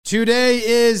Today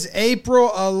is April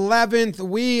 11th.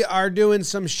 We are doing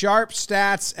some sharp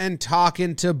stats and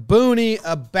talking to Boone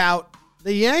about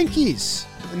the Yankees,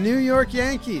 the New York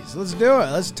Yankees. Let's do it.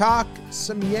 Let's talk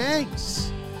some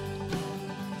Yanks.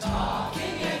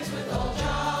 Talking Yanks with old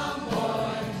John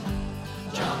Boy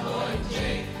and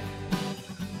Jake.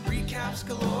 Recaps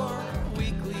galore,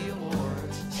 weekly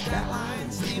awards, stat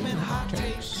lines, theme, and hot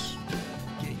takes.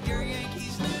 Get your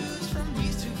Yankees news from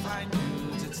these two fine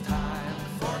dudes. It's time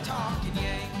for Talking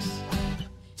Yanks.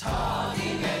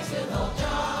 Talking Yanks with old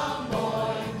John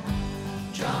Boy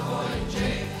and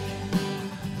Jake.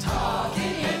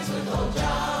 Talking Yanks with old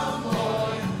John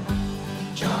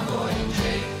Boy and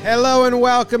Jake. Hello and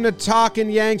welcome to Talking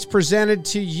Yanks, presented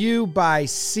to you by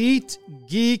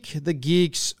SeatGeek, the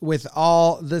geeks with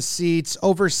all the seats.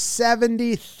 Over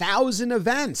 70,000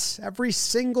 events every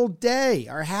single day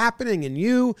are happening, and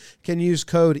you can use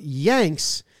code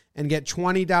YANKS and get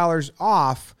 $20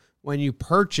 off when you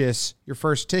purchase your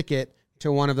first ticket to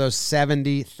one of those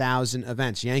 70,000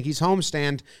 events. Yankees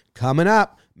homestand coming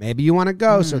up. Maybe you want to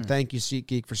go, so thank you,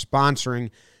 SeatGeek, for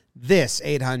sponsoring this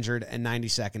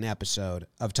 892nd episode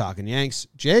of Talking Yanks.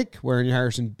 Jake, wearing your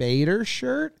Harrison Bader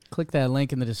shirt. Click that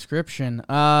link in the description.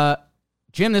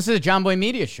 Jim, this is a John Boy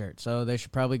Media shirt, so they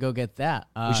should probably go get that.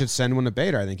 We should send one to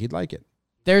Bader. I think he'd like it.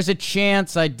 There's a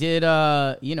chance. I did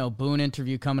Boone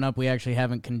interview coming up. We actually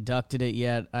haven't conducted it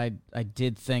yet. I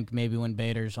did think maybe when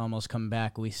Bader's almost come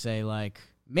back, we say, like,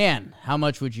 man, how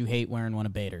much would you hate wearing one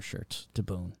of Bader's shirts to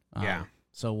Boone? Yeah.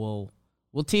 So we'll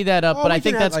tee that up, but I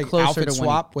think that's closer outfit to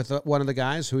swap with one of the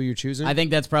guys who you're choosing. I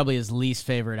think that's probably his least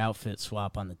favorite outfit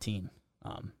swap on the team,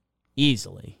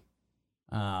 easily.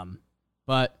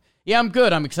 But yeah, I'm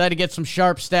good. I'm excited to get some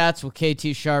sharp stats with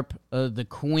KT Sharp, the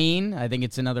Queen. I think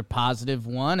it's another positive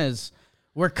one as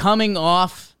we're coming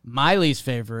off my least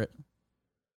favorite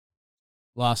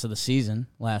loss of the season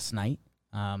last night.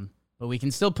 But we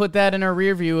can still put that in our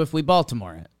rear view if we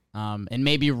Baltimore it. And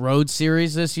maybe road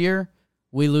series this year.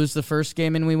 We lose the first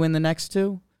game and we win the next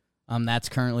two. That's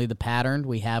currently the pattern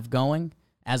we have going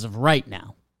as of right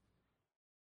now.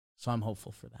 So I'm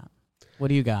hopeful for that. What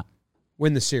do you got?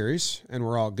 Win the series, and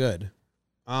we're all good.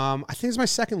 I think it's my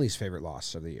second least favorite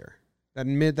loss of the year.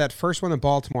 That first one in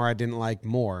Baltimore I didn't like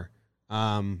more.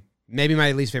 Maybe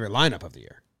my least favorite lineup of the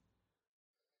year.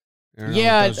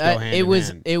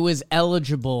 It was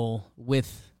eligible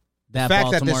with that the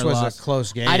fact Baltimore that this was loss. A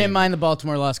close game. I didn't mind the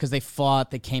Baltimore loss because they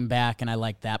fought, they came back, and I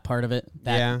liked that part of it.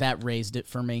 That raised it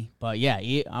for me. But yeah,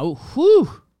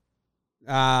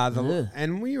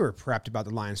 and we were prepped about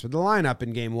the Lions, but the lineup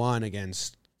in game one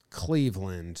against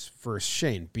Cleveland for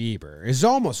Shane Bieber is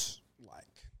almost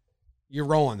like you're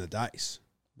rolling the dice.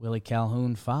 Willie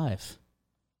Calhoun 5.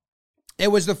 It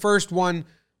was the first one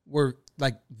where,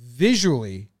 like,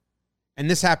 visually, and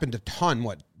this happened a ton,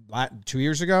 2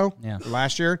 years ago? Yeah.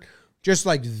 Last year? Just,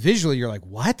 like, visually, you're like,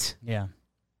 what? Yeah.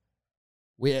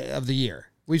 Of the year.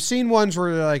 We've seen ones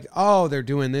where they're like, oh, they're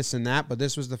doing this and that, but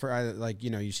this was the first, like,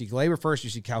 you see Glaber first, you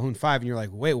see Calhoun 5, and you're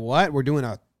like, wait, what? We're doing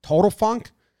a total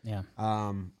funk? Yeah.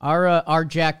 Our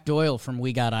Jack Doyle from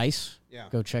We Got Ice. Yeah.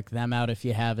 Go check them out if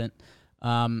you haven't.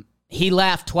 He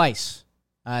laughed twice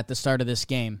at the start of this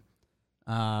game.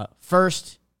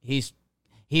 First, he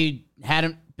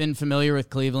hadn't been familiar with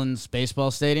Cleveland's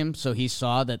baseball stadium, so he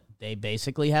saw that they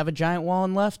basically have a giant wall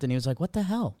in left, and he was like, what the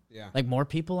hell? Yeah. Like, more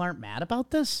people aren't mad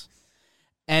about this?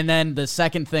 And then the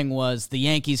second thing was the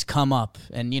Yankees come up,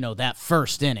 and, that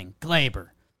first inning, Glaber,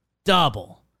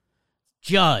 double,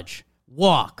 Judge,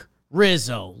 walk,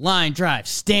 Rizzo, line drive,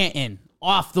 Stanton,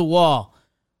 off the wall.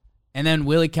 And then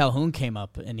Willie Calhoun came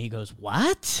up, and he goes,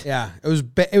 what? Yeah, it was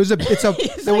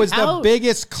the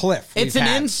biggest cliff. It's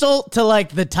an insult to,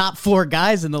 like, the top four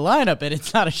guys in the lineup, and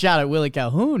it's not a shot at Willie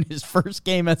Calhoun, his first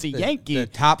game as a Yankee. The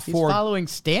top four. He's following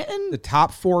Stanton? The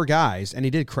top four guys, and he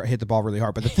did hit the ball really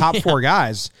hard, but the top four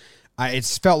guys, it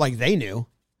felt like they knew,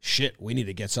 shit, we need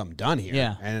to get something done here.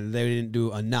 Yeah. And they didn't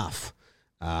do enough.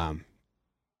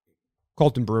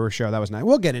 Colton Brewer show, that was nice.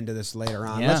 We'll get into this later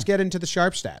on. Yeah. Let's get into the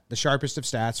sharp stat, the sharpest of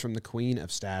stats from the queen of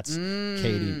stats,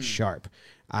 Katie Sharp.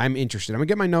 I'm interested. I'm going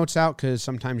to get my notes out because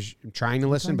sometimes I'm trying to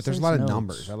listen, but there's a lot of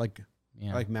numbers. I like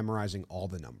memorizing all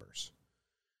the numbers.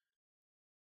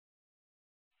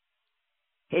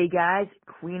 Hey guys,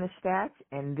 Queen of Stats,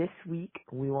 and this week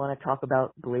we want to talk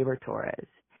about Gleyber Torres.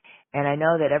 And I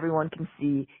know that everyone can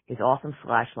see his awesome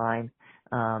slash line,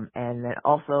 and then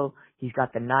also he's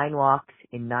got the 9 walks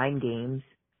in 9 games.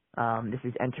 This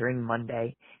is entering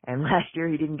Monday. And last year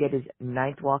he didn't get his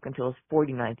 9th walk until his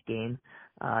 49th game.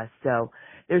 So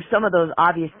there's some of those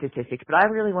obvious statistics, but I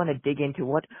really want to dig into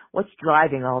what's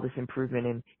driving all this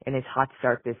improvement in his hot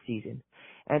start this season.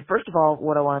 And first of all,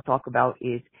 what I want to talk about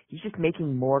is he's just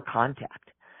making more contact.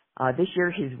 This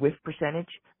year, his whiff percentage,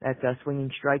 that's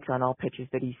swinging strikes on all pitches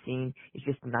that he's seen, is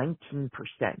just 19%.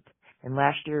 And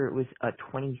last year, it was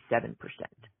 27%.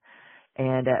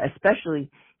 And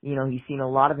especially, he's seen a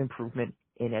lot of improvement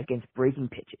against breaking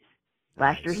pitches.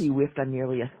 Last year, he whiffed on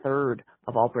nearly a third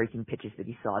of all breaking pitches that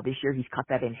he saw. This year, he's cut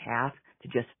that in half to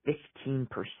just 15%.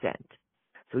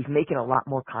 So he's making a lot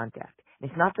more contact. And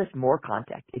it's not just more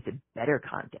contact, it's a better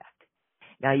contact.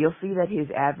 Now, you'll see that his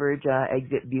average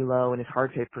exit velo and his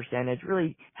hard hit percentage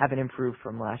really haven't improved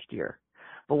from last year.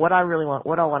 But what I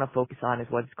want to focus on is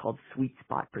what's called sweet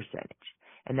spot percentage.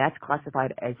 And that's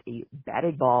classified as a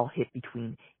batted ball hit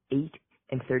between 8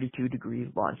 and 32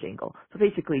 degrees launch angle. So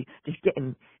basically, just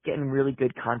getting really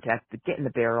good contact, but getting the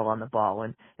barrel on the ball.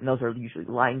 And those are usually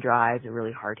line drives or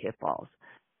really hard hit balls.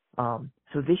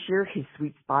 So this year, his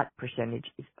sweet spot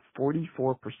percentage is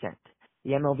 44%.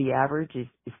 The MLB average is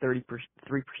 33%,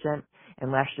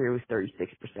 and last year it was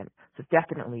 36%. So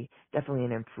definitely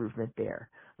an improvement there.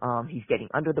 He's getting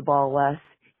under the ball less.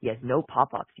 He has no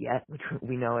pop-ups yet, which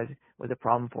we know was a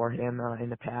problem for him in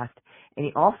the past. And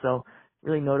he also,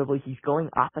 really notably, he's going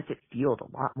opposite field a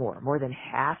lot more. More than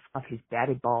half of his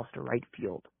batted balls to right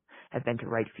field have been to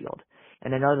right field.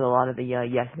 And I know that a lot of the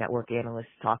Yes Network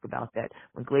analysts talk about that.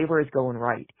 When Gleyber is going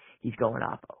right, he's going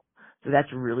oppo. So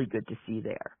that's really good to see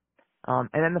there. And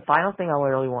then the final thing I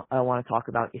want to talk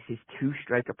about is his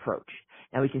two-strike approach.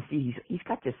 Now we can see he's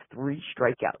got just 3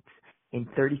 strikeouts in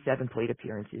 37 plate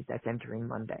appearances. That's entering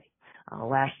Monday.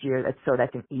 Last year,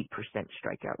 that's an 8%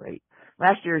 strikeout rate.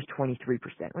 Last year is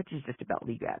 23%, which is just about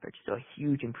league average. So a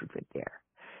huge improvement there.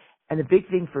 And the big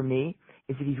thing for me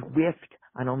is that he's whiffed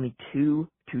on only 2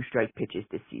 two-strike pitches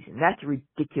this season. That's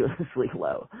ridiculously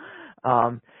low.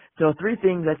 So 3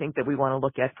 things I think that we want to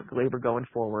look at for Gleyber going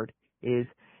forward is,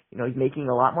 he's making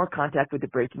a lot more contact with the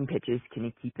breaking pitches. Can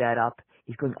he keep that up?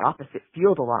 He's going opposite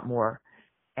field a lot more,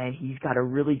 and he's got a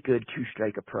really good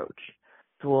two-strike approach.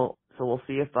 So we'll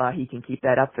see if he can keep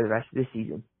that up for the rest of the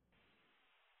season.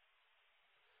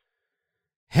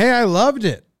 Hey, I loved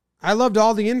it. I loved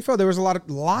all the info. There was a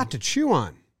lot to chew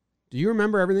on. Do you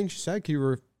remember everything she said? Can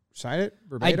you recite it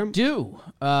verbatim? I do.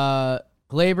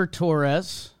 Gleyber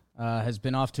Torres has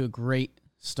been off to a great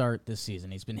start this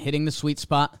season. He's been hitting the sweet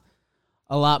spot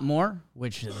a lot more,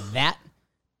 which that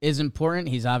is important.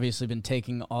 He's obviously been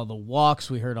taking all the walks.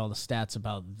 We heard all the stats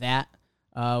about that,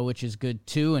 which is good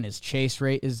too. And his chase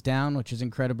rate is down, which is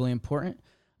incredibly important.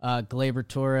 Gleyber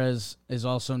Torres is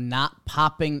also not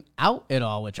popping out at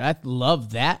all, which I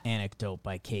love that anecdote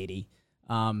by Katie.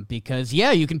 Because,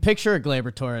 you can picture a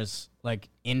Gleyber Torres like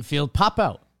infield pop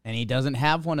out, and he doesn't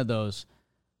have one of those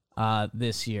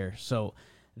this year. So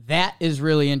that is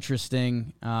really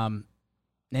interesting. And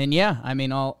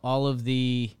all of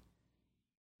the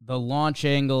launch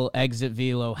angle, exit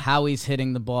velo, how he's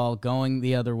hitting the ball, going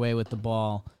the other way with the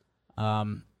ball,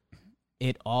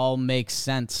 it all makes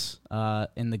sense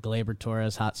in the Gleyber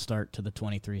Torres hot start to the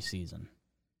 23 season.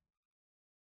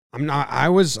 I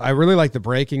really like the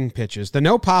breaking pitches. The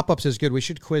no pop-ups is good. We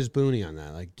should quiz Boone on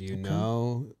that. Like, do you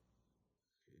know,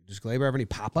 does Gleyber have any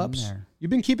pop-ups?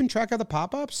 You've been keeping track of the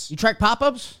pop-ups? You track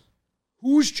pop-ups?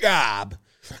 Whose job?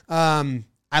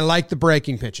 I like the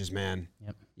breaking pitches, man.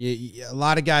 Yep. A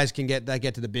lot of guys get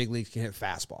to the big leagues can hit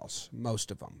fastballs.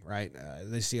 Most of them, right?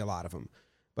 They see a lot of them.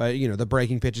 But, the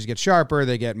breaking pitches get sharper.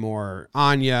 They get more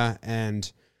on you.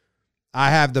 And I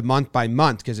have the month by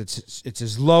month because it's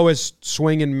his lowest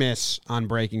swing and miss on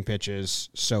breaking pitches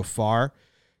so far.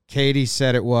 Katie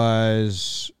said it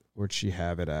was, where'd she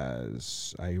have it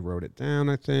as? I wrote it down,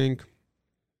 I think.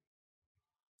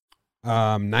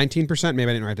 19%. Maybe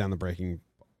I didn't write down the breaking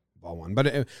ball one.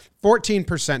 But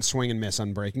 14% swing and miss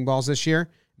on breaking balls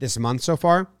this month so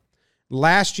far.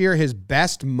 Last year, his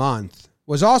best month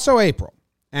was also April.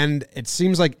 And it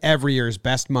seems like every year his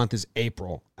best month is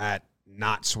April at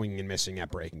not swinging and missing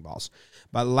at breaking balls.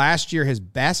 But last year, his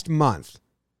best month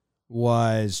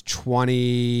was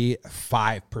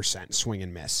 25% swing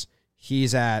and miss.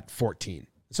 He's at 14.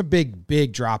 It's a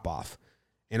big drop off.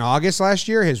 In August last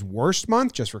year, his worst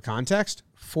month, just for context,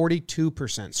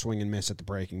 42% swing and miss at the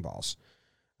breaking balls,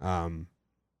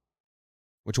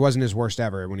 which wasn't his worst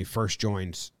ever when he first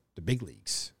joined the big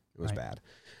leagues. It was bad.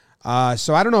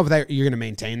 So I don't know if you're going to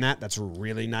maintain that. That's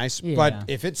really nice. Yeah. But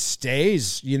if it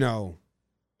stays,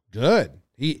 good.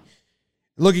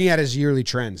 Looking at his yearly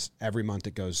trends, every month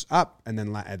it goes up, and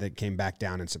then it came back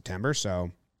down in September.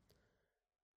 So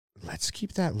let's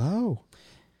keep that low.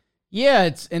 Yeah,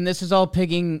 and this is all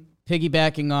piggybacking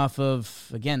piggybacking off of,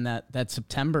 again, that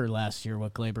September last year,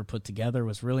 what Glaber put together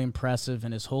was really impressive,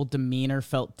 and his whole demeanor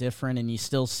felt different, and you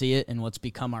still see it in what's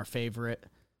become our favorite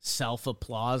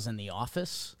self-applause in The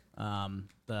Office.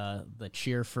 The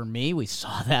cheer for me, we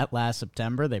saw that last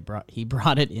September. He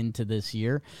brought it into this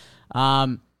year.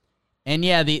 And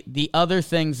yeah, the other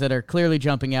things that are clearly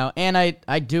jumping out, and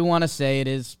I do want to say it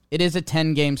is a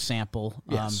 10-game sample.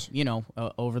 Yes.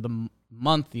 Over the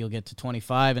month you'll get to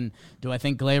 25. And do I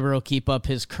think Glaber will keep up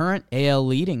his current AL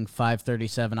leading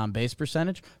 .537 on base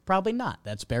percentage? Probably not.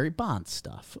 That's Barry Bonds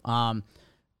stuff.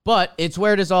 But it's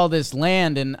where does all this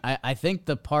land? And I think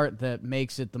the part that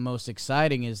makes it the most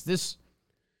exciting is this.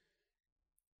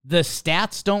 The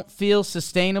stats don't feel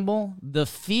sustainable. The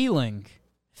feeling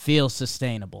feels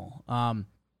sustainable.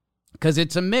 Because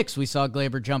it's a mix. We saw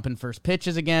Glaber jump in first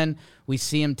pitches again. We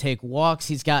see him take walks.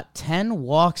 He's got 10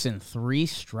 walks and 3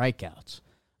 strikeouts.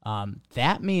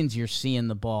 That means you're seeing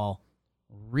the ball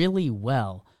really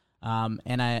well.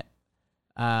 And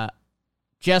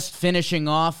just finishing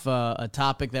off a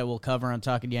topic that we'll cover on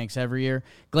Talking Yanks every year.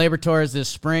 Glaber Torres this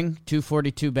spring,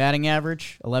 .242 batting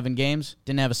average, 11 games,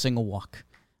 didn't have a single walk.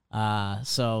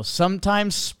 So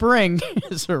sometimes spring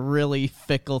is a really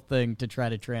fickle thing to try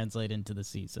to translate into the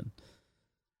season.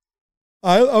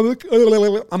 I'm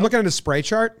looking at a spray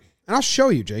chart, and I'll show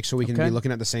you, Jake, so we can be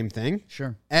looking at the same thing.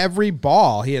 Sure. Every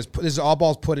ball he has put, this is all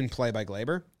balls put in play by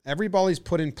Glaber. Every ball he's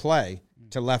put in play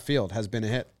to left field has been a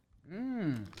hit.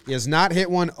 He has not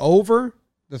hit one over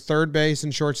the third base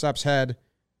and shortstop's head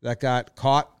that got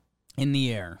caught in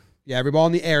the air. Yeah, every ball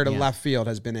in the air to left field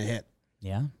has been a hit.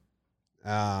 Yeah.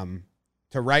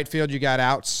 To right field, you got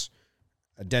outs.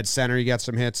 A dead center, you got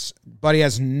some hits. But he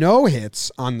has no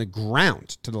hits on the ground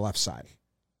to the left side.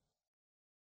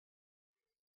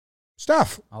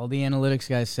 Stuff. All the analytics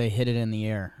guys say hit it in the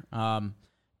air. I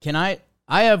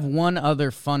have one other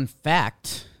fun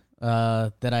fact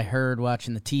that I heard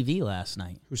watching the TV last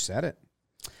night. Who said it?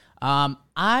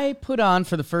 I put on,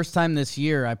 for the first time this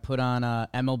year,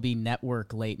 MLB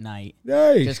Network late night.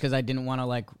 Nice. Just because I didn't want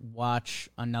to watch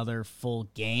another full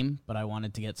game, but I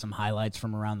wanted to get some highlights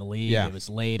from around the league. Yeah. It was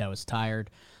late. I was tired.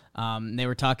 They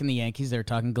were talking the Yankees. They were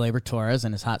talking Glaber Torres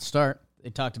and his hot start. They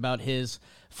talked about his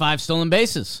 5 stolen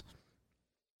bases.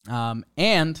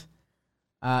 And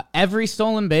every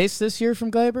stolen base this year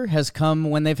from Glaber has come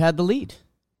when they've had the lead.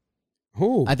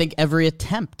 Who? I think every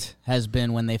attempt has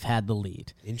been when they've had the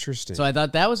lead. Interesting. So I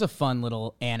thought that was a fun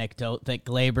little anecdote that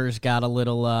Glaber's got a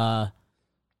little.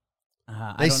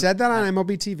 They said that on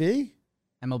MLB TV?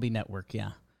 MLB Network,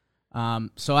 yeah.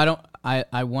 So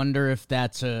I wonder if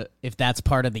that's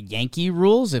part of the Yankee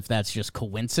rules, if that's just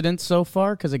coincidence so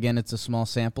far, because again, it's a small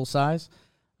sample size.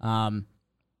 But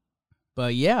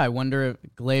yeah, I wonder if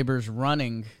Glaber's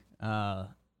running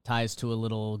ties to a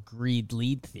little greed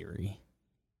lead theory.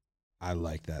 I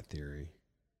like that theory.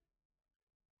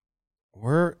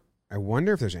 Or I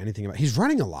wonder if there's anything about... He's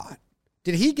running a lot.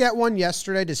 Did he get one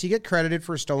yesterday? Does he get credited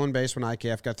for a stolen base when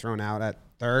IKF got thrown out at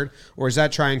third? Or is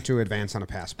that trying to advance on a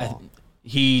pass ball?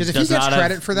 He Because if does he gets not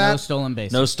credit have for that... No stolen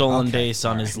base. no stolen Okay. base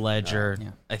on All his right. ledger. Yeah.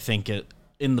 I think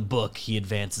in the book he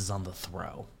advances on the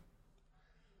throw.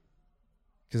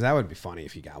 Because that would be funny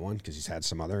if he got one, because he's had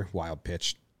some other wild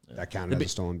pitch that counted as a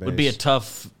stolen base. Would be a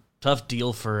tough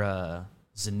deal for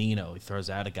Zunino. He throws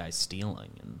out a guy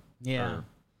stealing, and Yeah.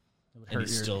 and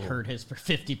he's still hurt his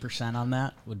 50% on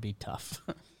that would be tough.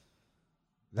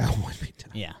 That would be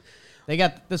tough. Yeah.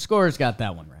 The scorers got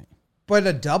that one right. But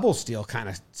a double steal kind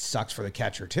of sucks for the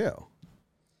catcher, too.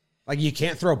 Like, you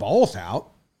can't throw both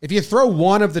out. If you throw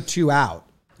one of the two out,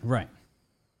 Right.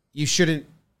 you shouldn't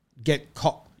get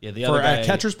caught. Yeah, the For other guy, a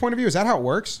catcher's point of view, is that how it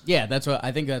works? Yeah,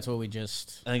 I think that's what we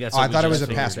just... I think that's. Oh, I what we thought it was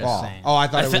just a pass figured. ball. saying. Oh, I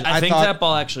thought it was... I think thought, that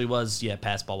ball actually was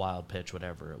pass ball, wild pitch,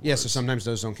 whatever. It Yeah, was. so sometimes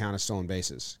those don't count as stolen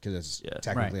bases because it's Yeah.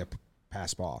 technically a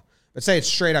pass ball. But say it's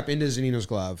straight up into Zunino's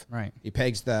glove. Right. He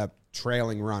pegs the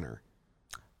trailing runner.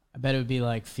 I bet it would be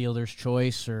like fielder's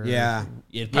choice or... Yeah.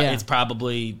 It's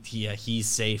probably he's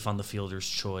safe on the fielder's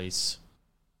choice,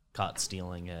 caught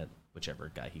stealing it,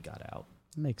 whichever guy he got out.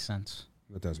 Makes sense.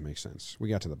 That does make sense. We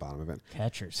got to the bottom of it.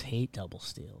 Catchers hate double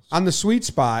steals. On the sweet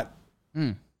spot,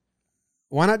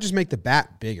 why not just make the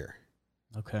bat bigger?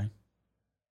 Okay.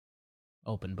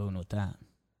 Open Boone with that.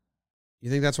 You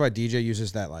think that's why DJ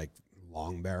uses that, like,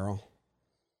 long barrel?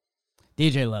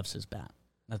 DJ loves his bat.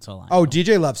 That's all I know. Oh,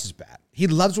 DJ loves his bat. He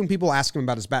loves when people ask him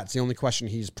about his bat. It's the only question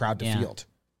he's proud to Yeah. field.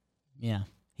 Yeah.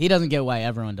 He doesn't get why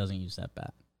everyone doesn't use that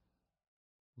bat.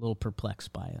 A little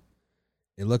perplexed by it.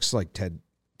 It looks like Ted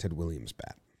Williams'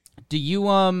 bat. Do you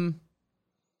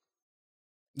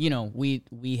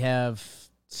we have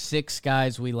 6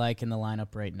 guys we like in the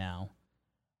lineup right now.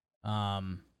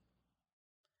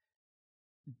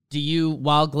 Do you,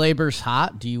 while Glaber's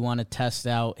hot, do you want to test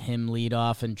out him lead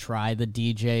off and try the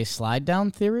DJ slide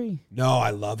down theory? No,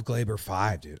 I love Glaber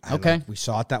 5, dude. We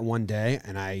saw it that one day,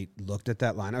 and I looked at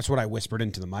that line. That's what I whispered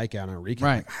into the mic on a recap.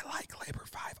 Right. Like, I like Glaber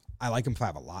 5. I like him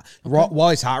 5 a lot. While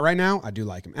he's hot right now, I do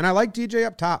like him. And I like DJ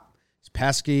up top. He's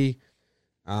pesky.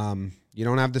 You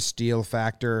don't have the steal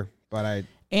factor, but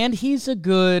And he's a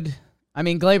good... I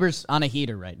mean, Glaber's on a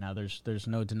heater right now. There's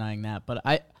no denying that. But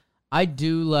I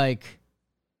do like...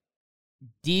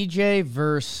 DJ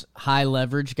versus high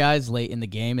leverage guys late in the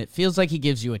game, it feels like he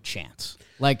gives you a chance.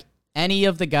 Like any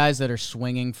of the guys that are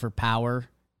swinging for power,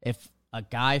 if a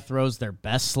guy throws their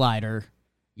best slider,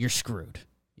 you're screwed,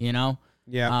 you know?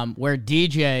 Yeah. Where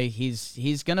DJ,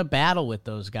 he's going to battle with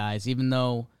those guys, even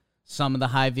though some of the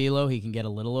high velo, he can get a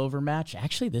little overmatched.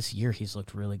 Actually, this year he's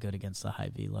looked really good against the high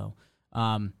velo.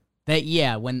 When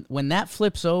that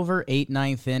flips over 8th,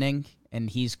 9th inning, and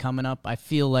he's coming up, I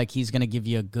feel like he's going to give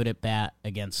you a good at-bat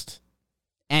against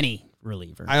any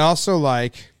reliever. I also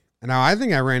like, now I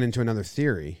think I ran into another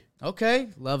theory. Okay,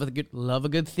 love a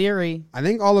good theory. I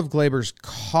think all of Glaber's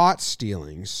caught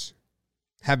stealings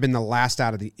have been the last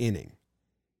out of the inning.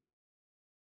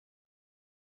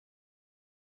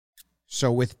 So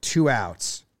with 2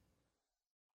 outs,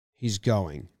 he's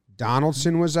going.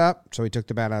 Donaldson was up, so he took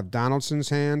the bat out of Donaldson's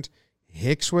hand.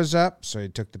 Hicks was up, so he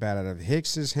took the bat out of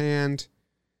Hicks's hand.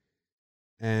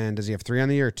 And does he have 3 on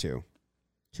the year or 2?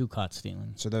 2 caught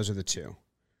stealing. So those are the 2.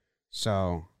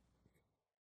 So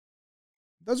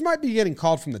those might be getting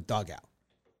called from the dugout.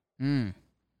 Make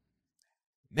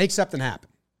something happen.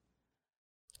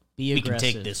 Be aggressive. We can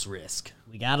take this risk.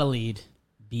 We got to lead.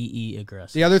 Be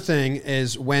aggressive. The other thing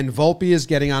is when Volpe is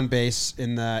getting on base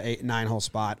in the 8-9 hole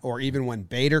spot, or even when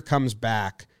Bader comes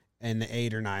back in the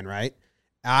 8 or 9, right?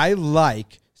 I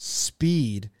like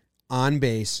speed on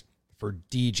base for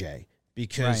DJ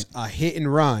because a hit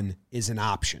and run is an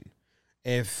option.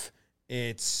 If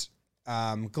it's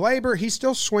Glaber, he's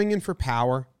still swinging for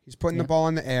power. He's putting the ball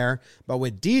in the air. But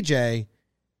with DJ,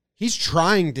 he's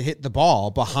trying to hit the ball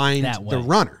behind the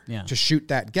runner to shoot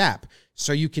that gap.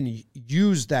 So you can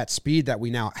use that speed that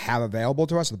we now have available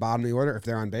to us at the bottom of the order if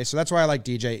they're on base. So that's why I like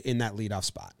DJ in that leadoff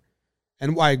spot.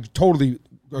 And I totally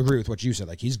agree with what you said.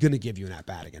 Like, he's going to give you an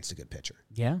at-bat against a good pitcher.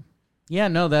 Yeah. Yeah,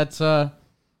 no, that's... I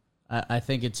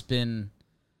think it's been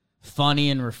funny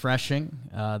and refreshing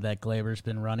that Glaber's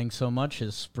been running so much.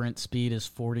 His sprint speed is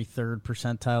 43rd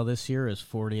percentile this year, is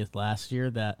 40th last year.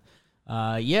 That,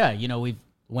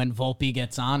 when Volpe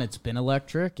gets on, it's been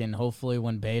electric, and hopefully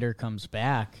when Bader comes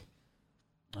back,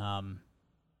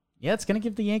 it's going to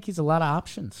give the Yankees a lot of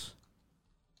options.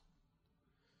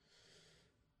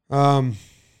 I'm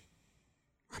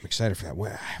excited for that.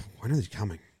 When are they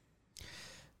coming?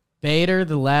 Bader,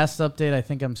 the last update I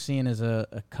think I'm seeing is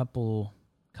a couple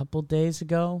days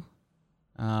ago.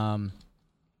 2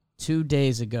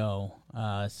 days ago.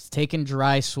 He's taken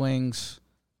dry swings,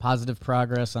 positive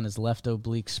progress on his left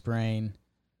oblique sprain.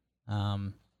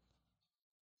 A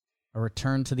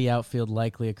return to the outfield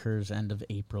likely occurs end of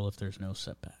April if there's no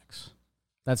setbacks.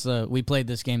 We played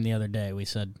this game the other day. We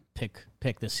said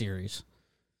pick the series.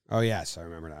 Oh, yes, I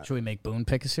remember that. Should we make Boone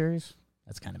pick a series?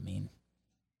 That's kind of mean.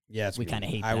 Yeah, we kind of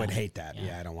hate that. I would hate that.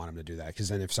 Yeah, I don't want him to do that because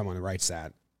then if someone writes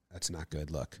that, that's not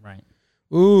good. Look. Right.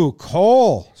 Ooh,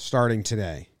 Cole starting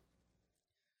today.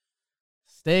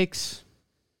 Stakes.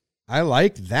 I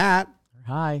like that.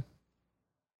 High.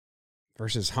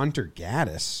 Versus Hunter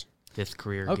Gaddis. 5th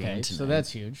career game Okay, tonight. so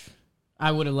that's huge.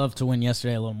 I would have loved to win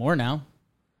yesterday a little more now.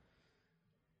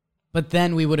 But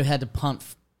then we would have had to punt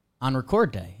on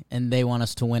record day, and they want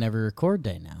us to win every record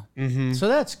day now. Mm-hmm. So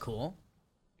that's cool.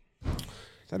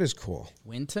 That is cool.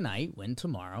 Win tonight, win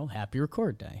tomorrow, happy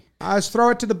record day. Let's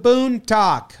throw it to the Boone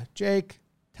Talk. Jake,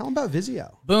 tell them about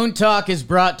Vizio. Boone Talk is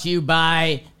brought to you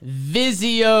by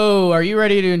Vizio. Are you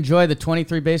ready to enjoy the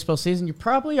 23 baseball season? You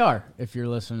probably are, if you're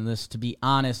listening to this, to be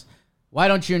honest. Why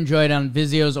don't you enjoy it on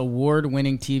Vizio's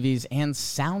award-winning TVs and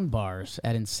sound bars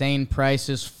at insane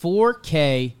prices?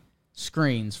 4K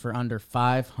screens for under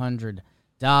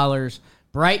 $500.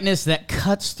 Brightness that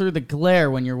cuts through the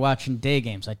glare when you're watching day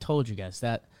games. I told you guys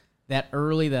that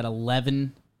early, that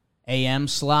 11 a.m.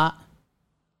 slot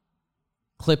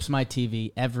clips my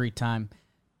TV every time.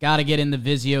 Got to get in the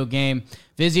Vizio game.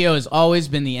 Vizio has always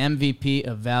been the MVP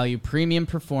of value, premium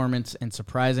performance, and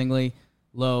surprisingly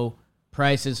low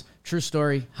prices. True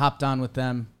story. Hopped on with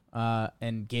them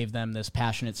and gave them this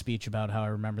passionate speech about how I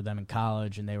remember them in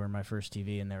college and they were my first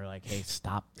TV, and they were like, hey,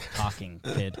 stop talking,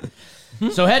 kid.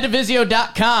 So head to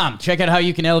Vizio.com. Check out how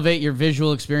you can elevate your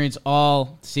visual experience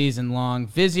all season long.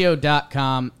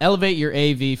 Vizio.com. Elevate your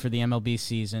AV for the MLB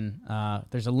season.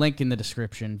 There's a link in the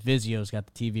description. Vizio's got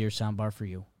the TV or soundbar for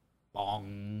you.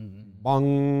 Bong.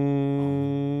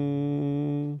 Bong.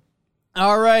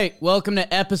 All right, welcome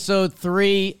to episode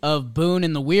 3 of Boone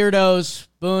and the Weirdos.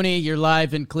 Booney, you're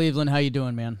live in Cleveland. How you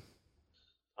doing, man?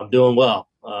 I'm doing well.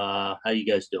 How you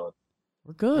guys doing?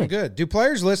 We're good. I'm good. Do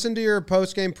players listen to your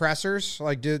post-game pressers?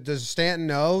 Like, does Stanton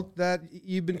know that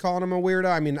you've been calling him a weirdo?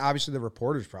 I mean, obviously the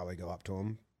reporters probably go up to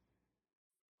him.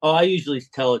 Oh, I usually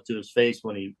tell it to his face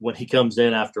when he comes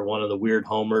in after one of the weird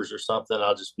homers or something.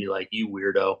 I'll just be like, "You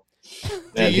weirdo."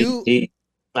 And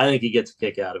I think he gets a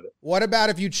kick out of it. What about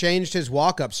if you changed his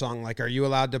walk-up song? Like, are you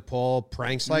allowed to pull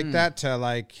pranks like that to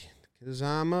like, "'Cause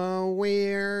I'm a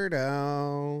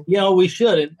weirdo"? Yeah, we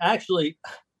should. And actually,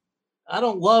 I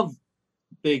don't love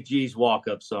Big G's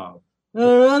walk-up song.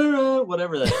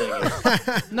 Whatever that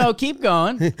thing is. No, keep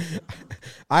going.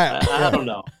 I don't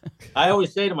know. I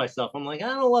always say to myself, I'm like, I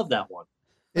don't love that one.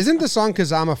 Isn't the song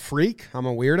 "'Cause I'm a Freak, I'm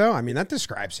a Weirdo"? I mean, that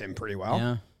describes him pretty well.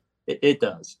 Yeah. It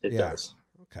does. It does.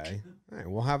 Okay. All right,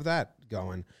 we'll have that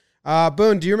going.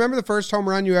 Boone, do you remember the first home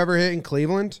run you ever hit in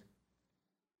Cleveland?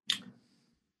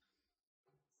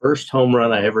 First home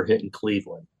run I ever hit in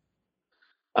Cleveland.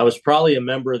 I was probably a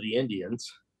member of the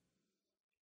Indians.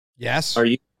 Yes. Are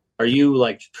you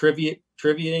like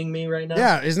triviaing me right now?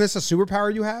 Yeah. Isn't this a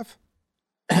superpower you have?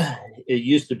 It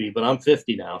used to be, but I'm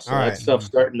 50 now, so All that right. stuff's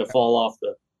starting to fall off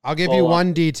the. I'll give you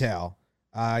one detail.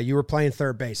 You were playing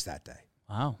third base that day.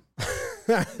 Wow.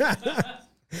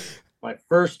 My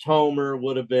first homer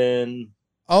would have been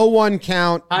 0-1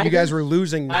 count. You Tigers? guys were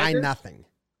losing Tigers? 9-0.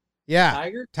 Yeah.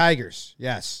 Tiger. Tigers.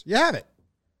 Yes. You have it.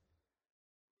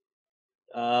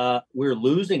 We were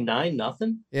losing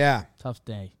 9-0. Yeah. Tough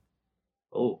day.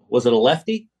 Oh, was it a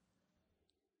lefty?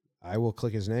 I will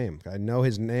click his name. I know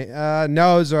his name.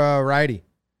 No, it's a righty.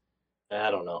 I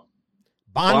don't know.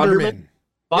 Bonderman.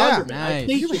 Bonderman. Yeah. I Nice.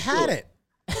 think You had did.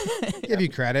 it. Give you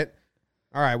credit.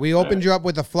 All right. We opened you up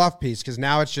with the fluff piece because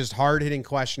now it's just hard-hitting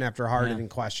question after hard-hitting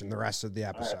question the rest of the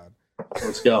episode.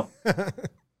 Let's go.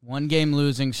 1 game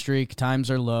losing streak.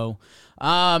 Times are low.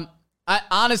 I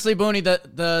honestly, Booney,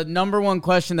 the number one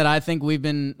question that I think we've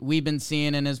been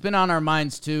seeing and has been on our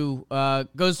minds too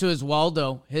goes to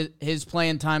Oswaldo. His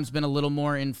playing time's been a little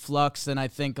more in flux than I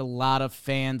think a lot of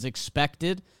fans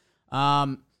expected.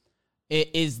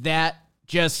 Is that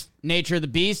just nature of the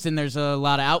beast, and there's a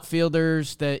lot of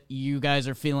outfielders that you guys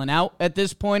are feeling out at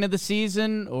this point of the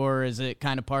season, or is it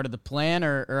kind of part of the plan,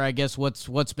 or I guess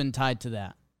what's been tied to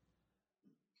that?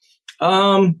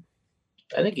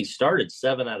 I think he started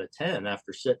 7 out of 10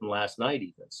 after sitting last night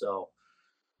even. So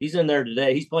he's in there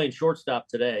today. He's playing shortstop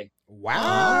today.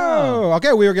 Wow.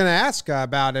 Okay, we were going to ask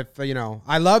about if,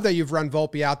 I love that you've run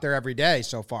Volpe out there every day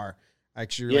so far.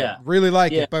 Actually, really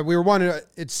like it. But we were wondering,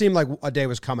 it seemed like a day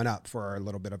was coming up for a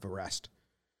little bit of a rest.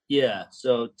 Yeah.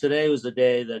 So today was the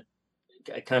day that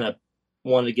I kind of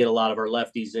wanted to get a lot of our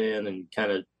lefties in and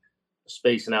kind of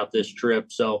spacing out this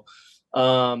trip. So,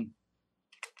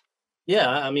 yeah,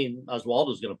 I mean,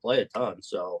 Oswaldo's going to play a ton.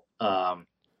 So, I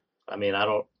mean,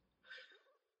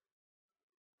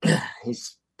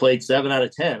 he's played 7 out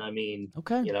of 10. I mean,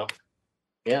 okay.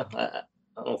 Yeah, I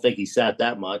don't think he sat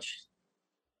that much.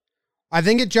 I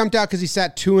think it jumped out because he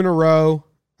sat 2 in a row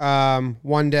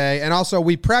one day. And also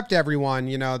we prepped everyone,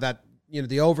 that,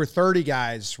 the over 30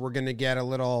 guys were going to get a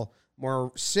little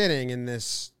more sitting in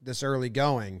this early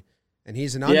going. And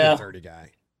he's an under 30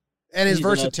 guy. And his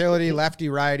versatility, lefty,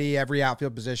 righty, every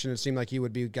outfield position, it seemed like he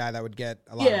would be a guy that would get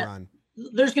a lot of run.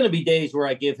 There's going to be days where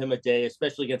I give him a day,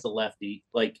 especially against a lefty.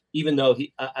 Like, even though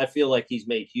I feel like he's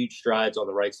made huge strides on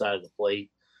the right side of the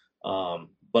plate.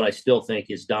 But I still think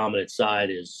his dominant side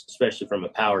is, especially from a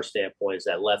power standpoint, is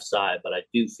that left side. But I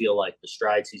do feel like the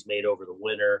strides he's made over the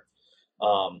winter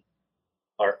are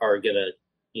going to,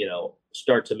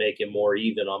 start to make him more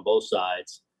even on both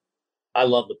sides. I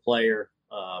love the player.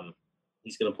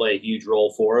 He's going to play a huge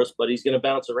role for us, but he's going to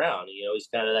bounce around. He's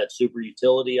kind of that super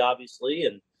utility, obviously.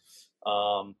 And,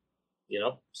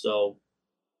 so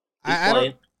he's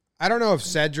playing. I don't know if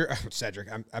Cedric,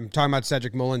 I'm talking about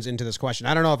Cedric Mullins into this question.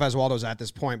 I don't know if Oswaldo's at this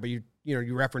point, but you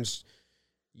referenced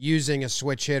using a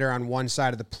switch hitter on one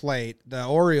side of the plate. The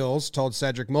Orioles told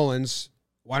Cedric Mullins,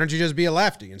 why don't you just be a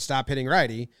lefty and stop hitting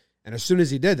righty? And as soon as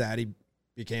he did that, he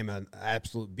became an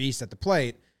absolute beast at the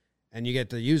plate, and you get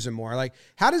to use him more. Like,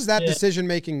 how does that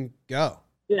decision-making go?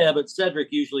 Yeah, but Cedric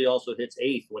usually also hits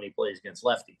 8th when he plays against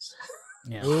lefties.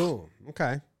 Yeah. Ooh,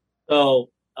 okay. So,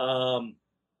 No,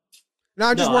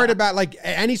 I'm just No, worried about like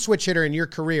any switch hitter in your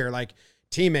career, like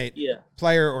teammate, yeah.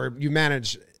 player, or you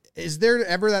manage. Is there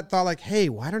ever that thought like, hey,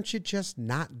 why don't you just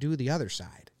not do the other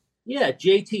side? Yeah,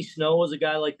 JT Snow was a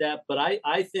guy like that, but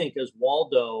I think as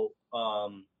Waldo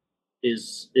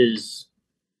is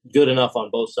good enough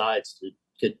on both sides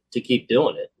to keep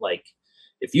doing it. Like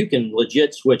if you can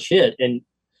legit switch hit and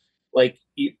like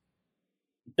you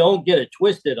don't get it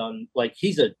twisted on like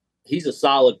he's a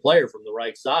solid player from the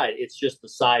right side. It's just the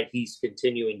side he's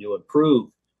continuing to improve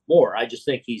more. I just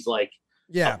think he's like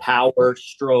a Yeah. power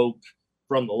stroke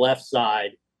from the left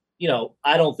side.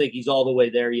 I don't think he's all the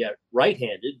way there yet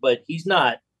right-handed, but he's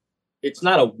not it's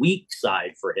not a weak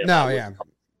side for him. No, yeah.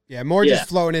 Yeah, more Yeah. just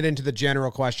floating it into the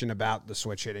general question about the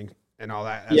switch hitting and all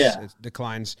that as Yeah. it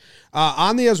declines.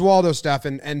 On the Oswaldo stuff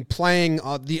and playing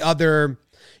the other,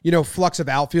 flux of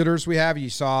outfielders we have, you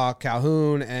saw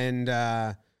Calhoun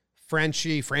and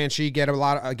Franchi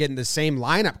getting the same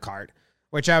lineup card,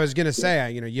 which I was going to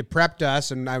say, you prepped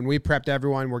us and we prepped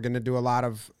everyone. We're going to do a lot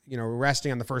of,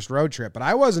 resting on the first road trip, but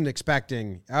I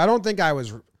don't think I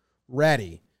was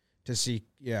ready to see,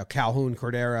 Calhoun,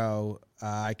 Cordero,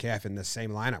 IKF in the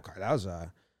same lineup card. That was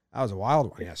a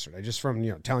wild one yesterday, just from,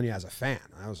 telling you as a fan.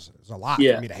 It was a lot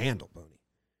for me to handle, Boone.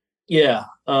 Yeah.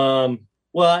 Well,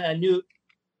 I knew,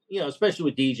 especially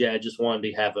with DJ, I just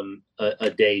wanted to have him a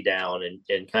day down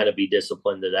and kind of be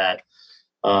disciplined to that.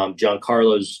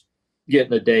 Giancarlo's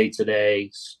getting a day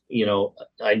today.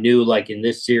 I knew like in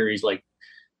this series, like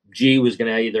G was going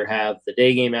to either have the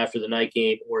day game after the night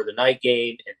game or the night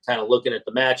game, and kind of looking at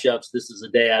the matchups. This is a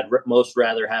day I'd most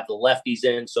rather have the lefties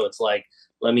in. So it's like,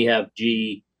 let me have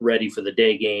G ready for the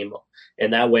day game.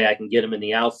 And that way I can get him in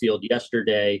the outfield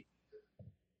yesterday.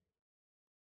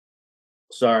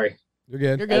 Sorry. You're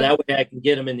good. You're good. And that way I can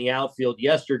get him in the outfield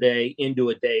yesterday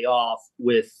into a day off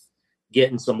with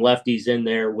getting some lefties in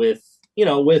there with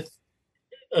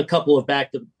a couple of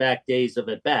back-to-back days of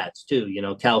at-bats too.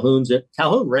 Calhoun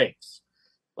ranks.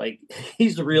 Like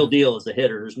he's the real deal as a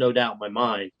hitter. There's no doubt in my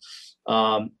mind.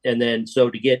 And then so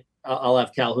I'll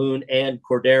have Calhoun and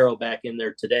Cordero back in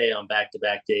there today on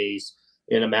back-to-back days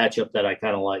in a matchup that I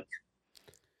kind of like.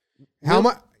 How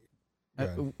much?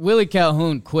 Willie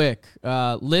Calhoun, quick,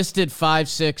 listed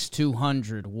 5'6",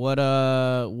 200.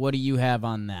 What do you have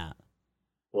on that?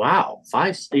 Wow,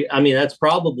 that's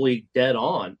probably dead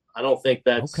on. I don't think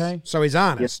that's okay. So he's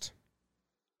honest.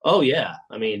 Yeah. Oh yeah.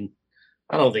 I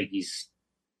don't think he's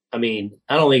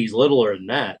littler than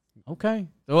that. Okay.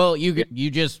 Well, you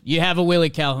have a Willie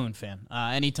Calhoun fan.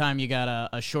 Anytime you got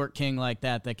a short king like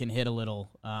that can hit a little,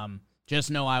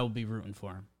 just know I will be rooting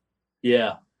for him.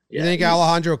 Yeah. You think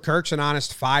Alejandro Kirk's an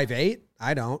honest 5'8"?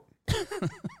 I don't.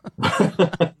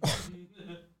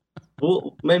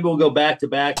 Well, maybe we'll go back to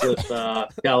back with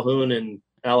Calhoun and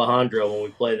Alejandro when we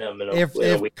play them. If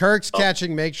Kirk's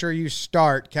catching, make sure you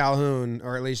start Calhoun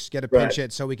or at least get a pinch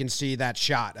hit so we can see that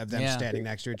shot of them standing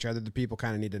next to each other. The people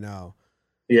kind of need to know.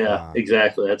 Yeah,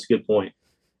 exactly. That's a good point.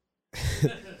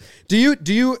 Do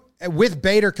you with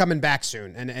Bader coming back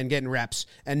soon and getting reps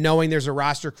and knowing there's a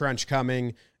roster crunch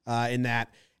coming in that,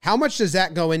 how much does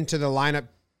that go into the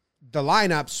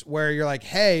lineups where you're like,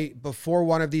 hey, before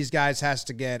one of these guys has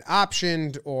to get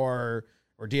optioned or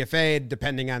DFA'd,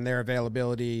 depending on their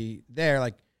availability there,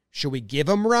 like, should we give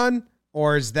them run?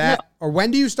 Or is that, or when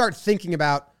do you start thinking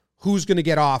about who's going to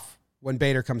get off when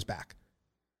Bader comes back?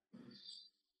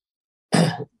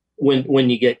 When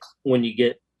you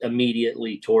get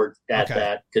immediately toward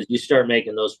that, because you start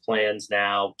making those plans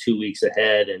now 2 weeks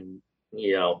ahead, and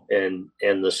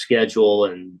and the schedule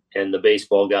and the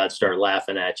baseball gods start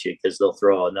laughing at you because they'll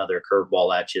throw another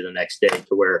curveball at you the next day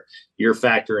to where you're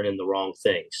factoring in the wrong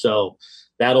thing. So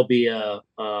that'll be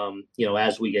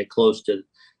as we get close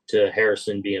to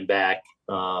Harrison being back,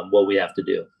 what we have to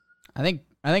do. I think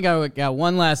I got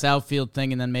one last outfield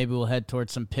thing, and then maybe we'll head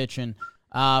towards some pitching.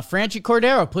 Franchi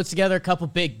Cordero puts together a couple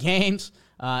big games.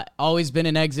 Always been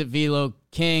an exit velo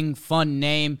king, fun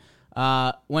name.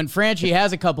 When Franchi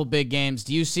has a couple big games,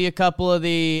 do you see a couple of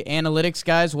the analytics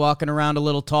guys walking around a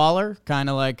little taller, kind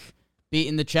of like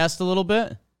beating the chest a little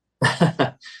bit?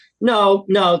 No,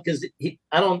 because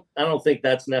I don't think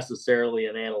that's necessarily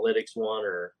an analytics one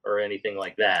or anything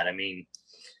like that.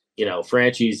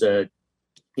 Franchi's a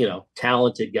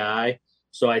talented guy,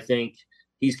 so I think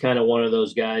he's kind of one of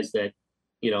those guys that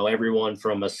everyone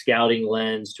from a scouting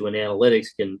lens to an analytics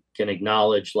can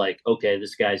acknowledge, like, okay,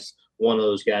 this guy's one of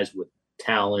those guys with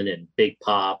talent and big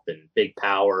pop and big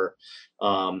power.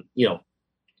 Can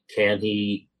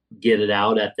he get it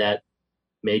out at that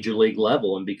major league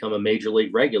level and become a major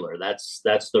league regular? That's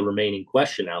the remaining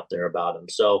question out there about him.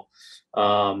 So,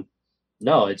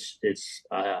 no,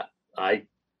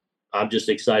 I'm just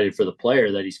excited for the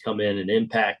player that he's come in and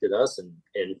impacted us and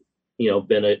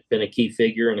been a key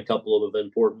figure in a couple of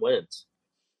important wins.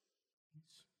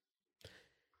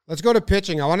 Let's go to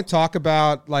pitching. I want to talk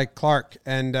about like Clark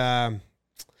and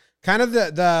kind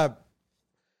of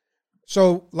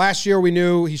so last year we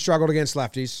knew he struggled against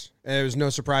lefties. It was no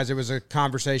surprise. It was a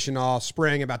conversation all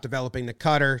spring about developing the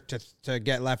cutter to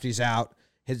get lefties out.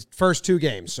 His first 2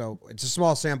 games. So it's a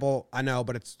small sample, I know,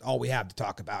 but it's all we have to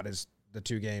talk about is the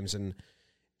 2 games. And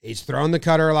he's thrown the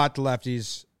cutter a lot to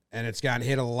lefties, and it's gotten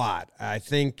hit a lot. I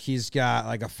think he's got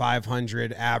like a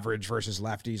 500 average versus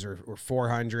lefties or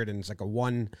 400, and it's like a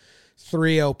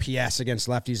 1.3 OPS against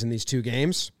lefties in these 2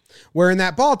 games. Where in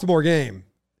that Baltimore game,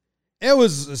 it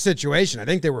was a situation. I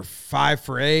think they were 5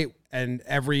 for 8, and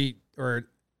every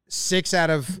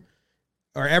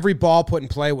ball put in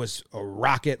play was a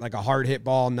rocket, like a hard hit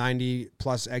ball, 90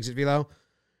 plus exit velo.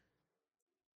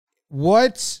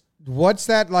 What's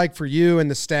that like for you and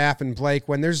the staff and Blake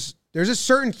when there's a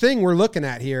certain thing we're looking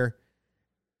at here,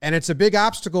 and it's a big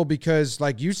obstacle because,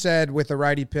 like you said, with a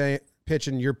righty pitch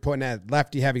and you're putting a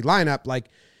lefty heavy lineup, like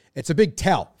it's a big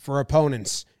tell for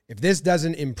opponents. If this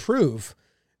doesn't improve,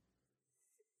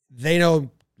 they know,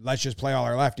 let's just play all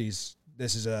our lefties.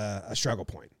 This is a struggle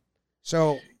point.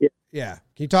 So, yeah.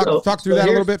 Can you talk through that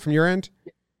a little bit from your end?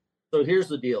 So here's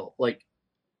the deal. Like,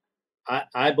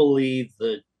 I believe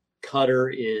the cutter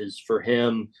is for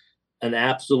him an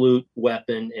absolute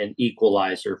weapon and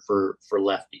equalizer for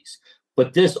lefties.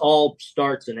 But this all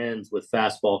starts and ends with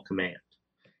fastball command.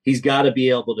 He's got to be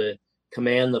able to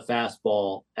command the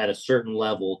fastball at a certain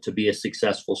level to be a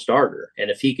successful starter. And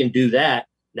if he can do that,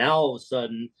 now all of a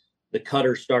sudden the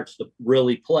cutter starts to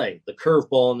really play. The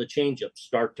curveball and the changeup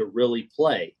start to really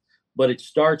play. But it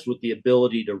starts with the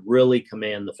ability to really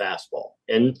command the fastball.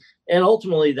 And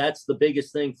ultimately, that's the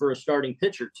biggest thing for a starting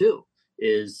pitcher, too,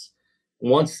 is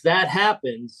once that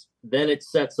happens, then it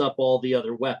sets up all the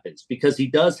other weapons, because he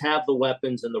does have the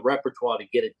weapons and the repertoire to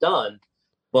get it done,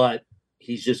 but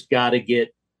he's just got to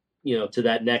get, to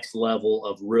that next level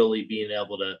of really being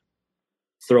able to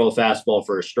throw a fastball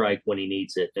for a strike when he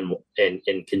needs it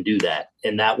and can do that.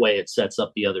 And that way it sets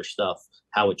up the other stuff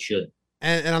how it should.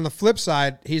 And on the flip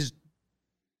side, he's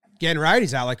getting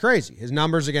righties out like crazy. His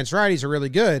numbers against righties are really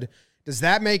good. Does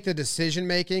that make the decision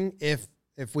making if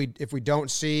we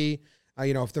don't see,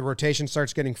 if the rotation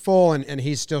starts getting full and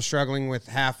he's still struggling with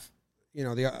half,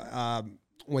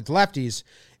 with lefties,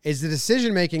 is the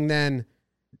decision making then,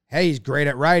 hey, he's great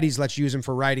at righties, let's use him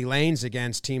for righty lanes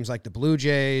against teams like the Blue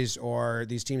Jays or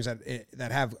these teams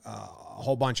that have a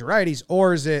whole bunch of righties?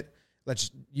 Or is it, let's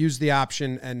use the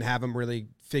option and have him really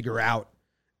figure out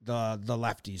the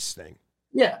lefties thing?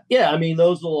 Yeah. I mean,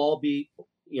 those will all be,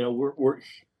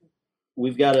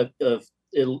 we've got a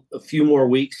few more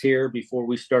weeks here before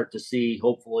we start to see,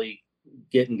 hopefully,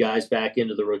 getting guys back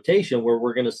into the rotation where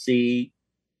we're going to see,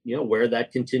 where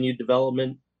that continued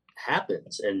development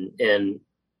happens, and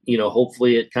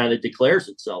hopefully it kind of declares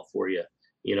itself for you.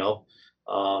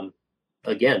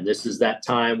 Again, this is that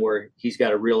time where he's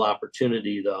got a real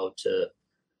opportunity though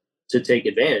to take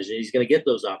advantage, and he's going to get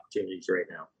those opportunities right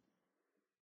now.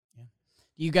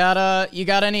 You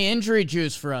got any injury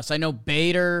juice for us? I know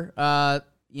Bader, I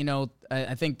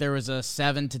think there was a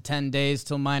 7 to 10 days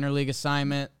till minor league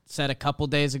assignment, said a couple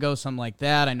days ago, something like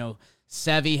that. I know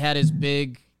Sevy had his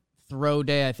big throw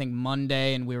day, I think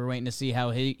Monday, and we were waiting to see how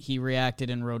he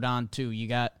reacted in Rodon too. You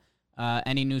got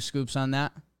any new scoops on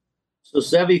that? So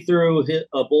Sevy hit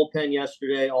a bullpen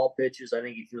yesterday, all pitches. I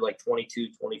think he threw like 22,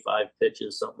 25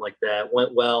 pitches, something like that.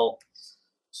 Went well.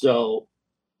 So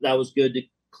that was good to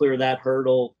clear that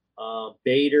hurdle.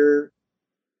 Bader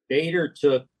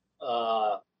took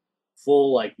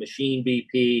full like machine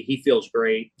BP. He feels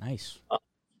great. Nice.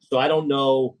 So I don't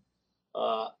know.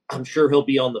 I'm sure he'll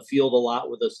be on the field a lot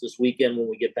with us this weekend when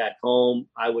we get back home.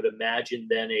 I would imagine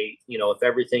then if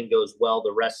everything goes well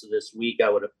the rest of this week, I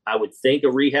would think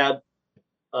a rehab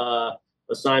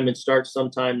assignment starts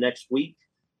sometime next week.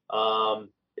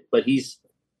 But he's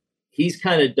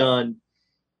kind of done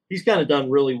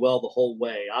really well the whole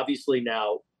way. Obviously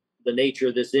now the nature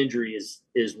of this injury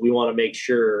is we want to make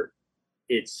sure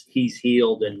he's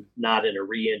healed and not in a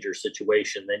re-injure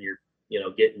situation. Then you're,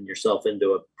 getting yourself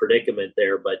into a predicament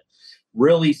there. But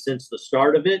really since the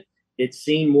start of it, it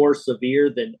seemed more severe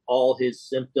than all his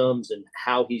symptoms and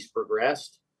how he's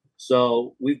progressed.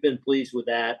 So we've been pleased with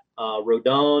that.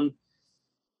 Rodon,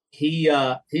 he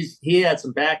had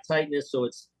some back tightness, so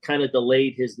it's kind of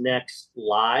delayed his next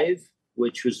live,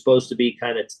 which was supposed to be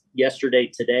kind of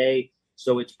yesterday, today.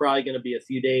 So it's probably going to be a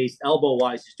few days. Elbow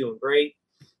wise, he's doing great.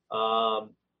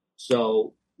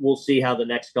 So we'll see how the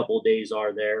next couple of days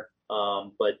are there.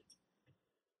 But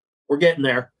we're getting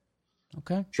there.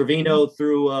 Okay. Trevino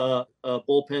threw a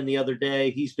bullpen the other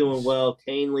day. He's doing well.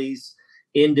 Canley's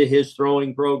into his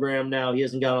throwing program now. He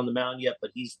hasn't got on the mound yet,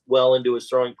 but he's well into his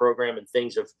throwing program, and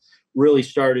things have really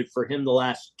started for him the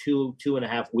last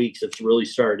 2.5 weeks. It's really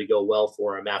started to go well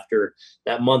for him after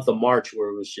that month of March where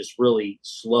it was just really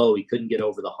slow. He couldn't get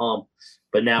over the hump,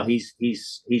 but now he's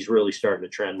really starting to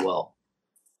trend well.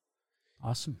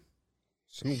 Awesome.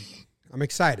 So I'm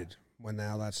excited when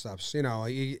all that stuff's,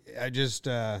 I just,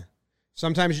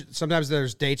 sometimes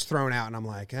there's dates thrown out and I'm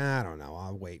like, I don't know,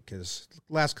 I'll wait. Cause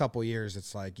last couple of years,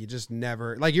 it's like, you just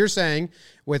never, like you're saying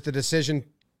with the decision,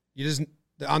 you just,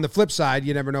 on the flip side,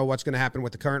 you never know what's going to happen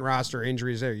with the current roster,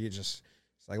 injuries there. It's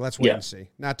like, let's wait and see.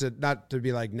 Not to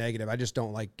be like negative. I just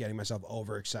don't like getting myself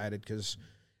overexcited because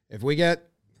if we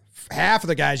get half of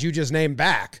the guys you just named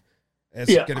back,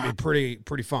 it's going to be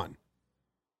pretty fun,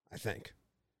 I think.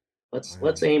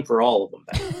 Let's aim for all of them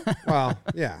back. Well,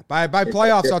 yeah. By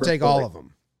playoffs, I'll take all of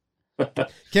them.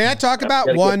 Can I talk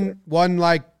about one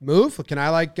like move? Can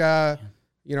I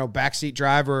backseat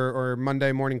drive or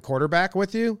Monday morning quarterback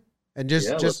with you? And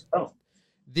just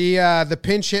the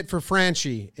pinch hit for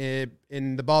Franchi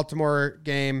in the Baltimore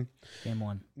game. Game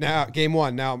one. Now,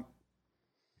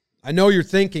 I know you're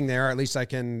thinking there, or at least I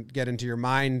can get into your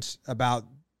mind about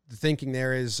the thinking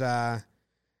there is,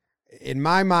 in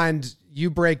my mind, you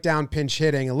break down pinch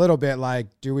hitting a little bit like,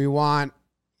 do we want,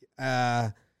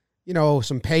 some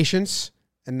patience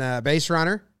and a base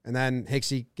runner, and then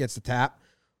Hicksy gets the tap?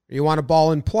 Or you want a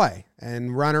ball in play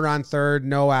and runner on third,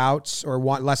 no outs, or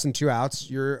less than 2 outs,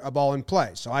 you're a ball in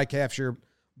play. So IKF's your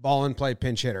ball in play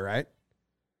pinch hitter, right?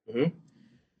 Mm-hmm.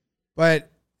 But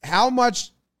how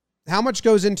much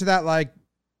goes into that? Like,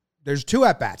 there's 2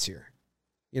 at-bats here.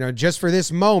 Just for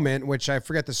this moment, which I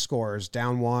forget the scores,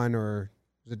 down 1 or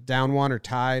is it down 1 or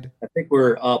tied? I think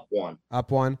we're up 1. Up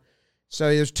 1.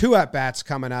 So there's 2 at-bats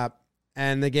coming up,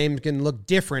 and the game can look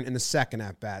different in the second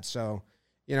at-bat. So,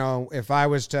 if I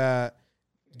was to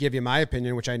give you my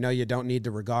opinion, which I know you don't need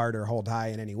to regard or hold high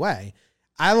in any way,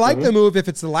 I like the move if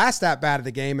it's the last at-bat of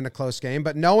the game in a close game,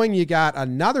 but knowing you got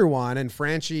another one and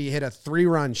Franchi hit a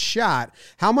 3-run shot,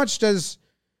 because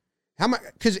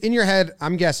in your head,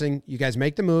 I'm guessing you guys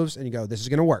make the moves and you go, this is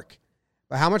going to work.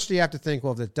 But how much do you have to think,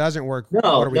 well, if it doesn't work, what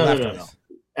are we left with? No.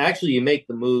 Actually, you make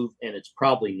the move and it's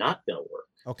probably not going to work.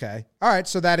 Okay. All right.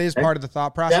 So that is part of the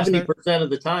thought process. 70% of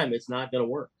the time, it's not going to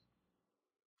work.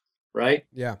 Right?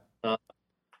 Yeah.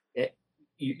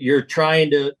 You're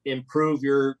trying to improve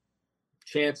your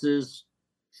chances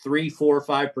 3, 4,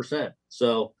 5%.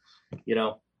 So,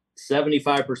 70%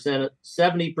 of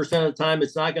the time,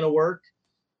 it's not going to work.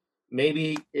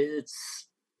 Maybe it's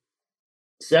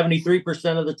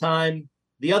 73% of the time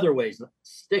the other way.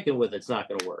 Sticking with it's not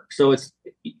going to work. So it's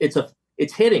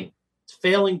hitting. It's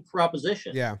failing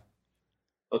proposition. Yeah.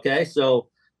 Okay. So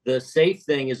the safe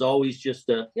thing is always just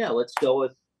let's go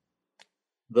with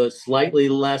the slightly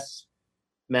less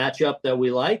matchup that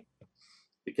we like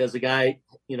because the guy,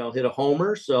 hit a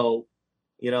homer. So,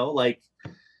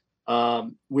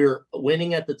 we're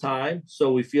winning at the time.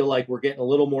 So we feel like we're getting a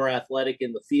little more athletic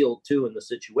in the field too, in the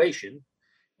situation.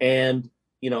 And,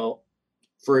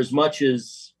 for as much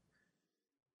as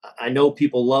I know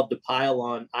people love to pile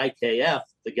on IKF,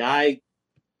 the guy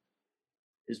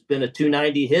has been a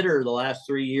 290 hitter the last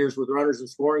 3 years with runners in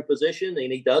scoring position.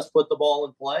 And he does put the ball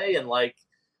in play. And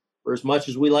for as much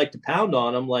as we like to pound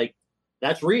on him,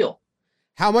 that's real.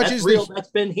 How much is real? That's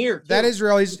been here. Too. That is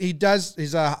real.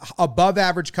 He's a above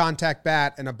average contact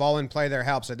bat, and a ball in play there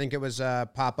helps. I think it was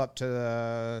pop up to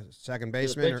the second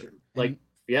baseman.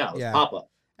 Pop up.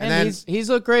 And then, he's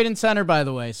looked great in center, by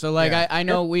the way. So I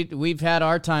know we've had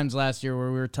our times last year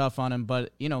where we were tough on him,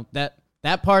 but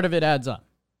that part of it adds up.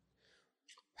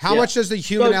 How much does the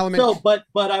human element? But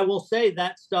I will say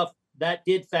that stuff that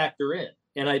did factor in,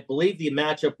 and I believe the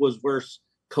matchup was versus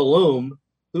Kalum,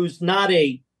 who's not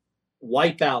a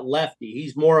wipeout lefty.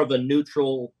 He's more of a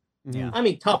neutral. Yeah. I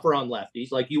mean, tougher on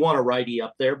lefties. Like you want a righty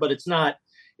up there, but it's not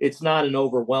an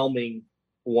overwhelming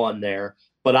one there.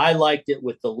 But I liked it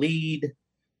with the lead,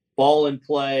 ball in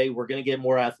play. We're going to get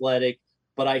more athletic.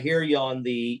 But I hear you on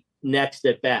the next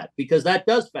at bat because that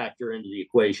does factor into the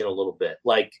equation a little bit.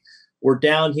 Like we're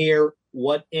down here.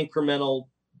 What incremental,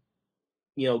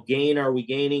 gain are we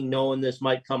gaining knowing this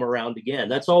might come around again?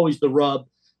 That's always the rub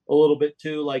a little bit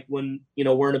too. Like when,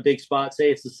 we're in a big spot, say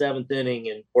it's the 7th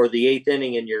inning or the 8th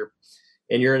inning and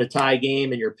you're in a tie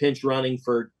game and you're pinch running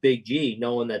for Big G,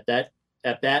 knowing that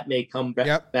at bat may come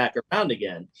back around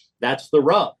again. That's the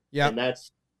rub. Yeah. And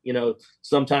that's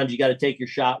sometimes you got to take your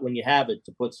shot when you have it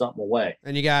to put something away.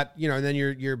 And you got, then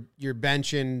you're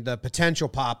benching the potential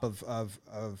pop of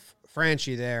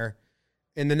Franchi there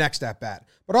in the next at bat,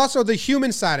 but also the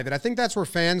human side of it. I think that's where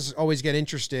fans always get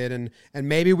interested, and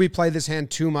maybe we play this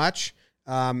hand too much.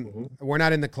 We're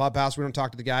not in the clubhouse. We don't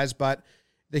talk to the guys, but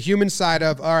the human side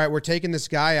of, all right, we're taking this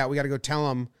guy out. We got to go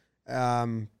tell him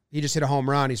he just hit a home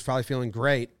run. He's probably feeling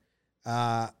great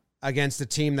against the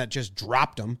team that just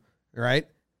dropped him, right?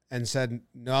 And said,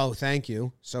 no, thank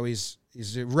you. So he's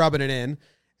rubbing it in,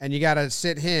 and you got to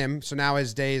sit him. So now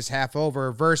his day is half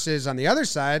over versus on the other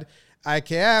side,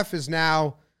 IKF is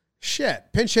now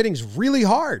pinch hitting's really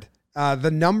hard.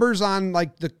 The numbers on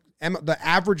like the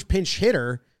average pinch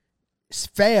hitter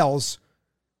fails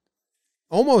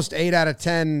almost 8 out of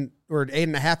 10 or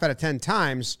 8.5 out of 10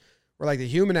 times, where like the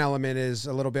human element is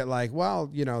a little bit like, well,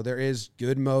 there is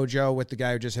good mojo with the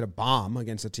guy who just hit a bomb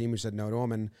against a team who said no to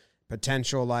him, and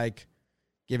potential like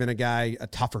giving a guy a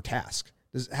tougher task.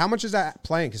 How much is that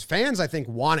playing? Because fans, I think,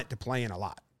 want it to play in a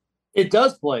lot. It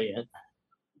does play in,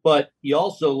 but you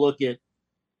also look at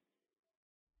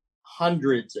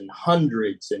hundreds and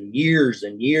hundreds and years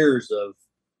of,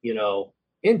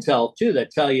 intel too,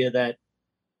 that tell you that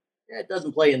it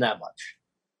doesn't play in that much,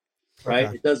 right?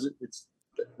 Okay. It doesn't. It's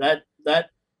that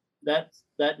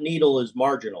needle is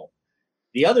marginal.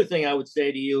 The other thing I would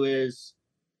say to you is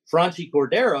Franchi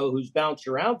Cordero, who's bounced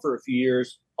around for a few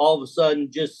years, all of a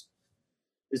sudden just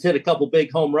has hit a couple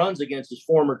big home runs against his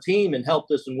former team and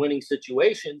helped us in winning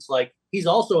situations. Like, he's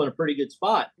also in a pretty good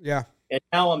spot. Yeah. And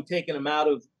now I'm taking him out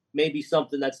of maybe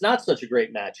something that's not such a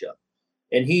great matchup.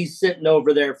 And he's sitting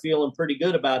over there feeling pretty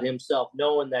good about himself,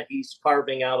 knowing that he's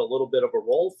carving out a little bit of a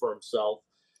role for himself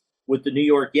with the New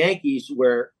York Yankees,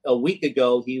 where a week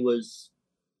ago he was,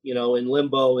 in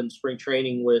limbo in spring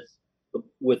training with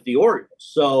the Orioles.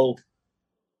 So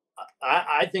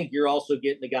I think you're also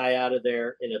getting the guy out of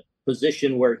there in a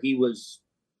position where he was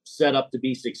set up to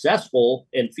be successful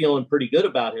and feeling pretty good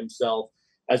about himself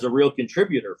as a real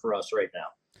contributor for us right now.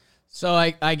 So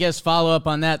I guess follow up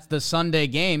on that, the Sunday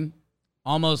game,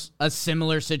 almost a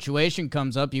similar situation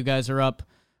comes up. You guys are up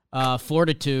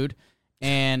Fortitude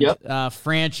and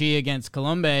Franchi against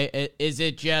Colombe. Is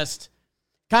it just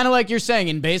kind of like you're saying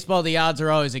in baseball, the odds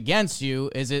are always against you?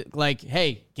 Is it like,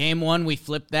 hey, game one, we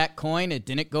flipped that coin, it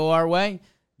didn't go our way?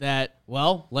 That,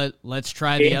 well, let's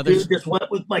try the others. Just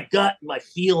went with my gut and my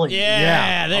feeling.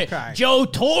 Yeah. Okay. Joe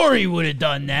Torre would have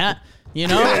done that,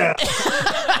 Yeah.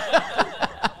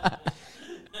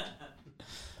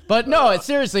 But no,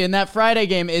 seriously, in that Friday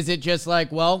game, is it just like,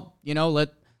 well,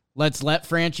 let's let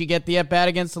Franchi get the at-bat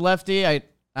against the lefty?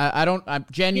 I'm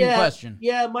genuine question.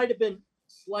 Yeah, it might have been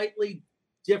slightly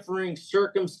differing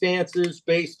circumstances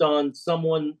based on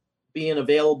someone being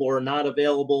available or not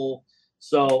available.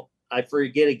 So I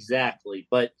forget exactly.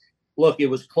 But look, it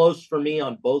was close for me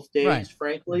on both days, right,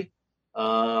 frankly.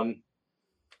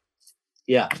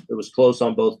 It was close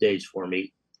on both days for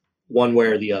me, one way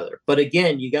or the other. But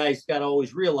again, you guys got to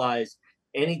always realize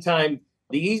anytime,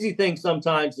 the easy thing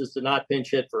sometimes is to not pinch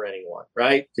hit for anyone,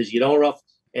 right? Because you don't rough.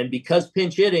 And because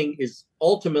pinch hitting is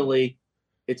ultimately,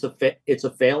 hitting's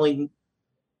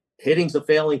a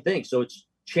failing thing. So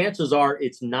chances are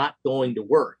it's not going to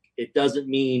work. It doesn't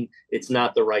mean it's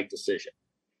not the right decision.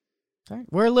 Okay.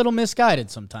 We're a little misguided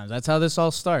sometimes. That's how this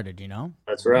all started,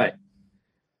 That's right.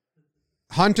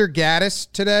 Hunter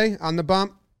Gaddis today on the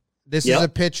bump. This is a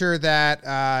pitcher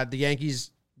that the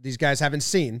Yankees, these guys haven't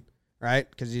seen, right?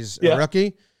 Because he's a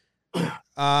rookie.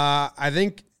 I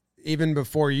think even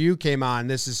before you came on,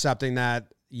 this is something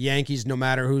that Yankees, no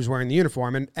matter who's wearing the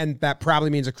uniform, and that probably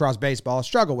means across baseball,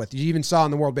 struggle with. You even saw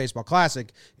in the World Baseball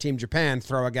Classic, Team Japan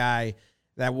throw a guy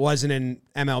that wasn't in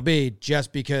MLB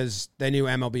just because they knew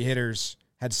MLB hitters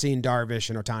had seen Darvish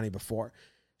and Ohtani before.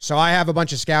 So I have a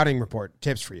bunch of scouting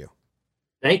tips for you.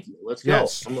 Thank you. Let's go.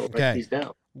 Yes. I'm going to write these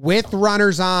down. With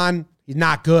runners on, he's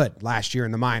not good last year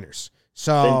in the minors.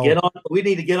 So then get on. We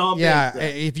need to get on. Yeah,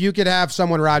 if you could have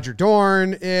someone Roger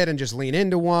Dorn it and just lean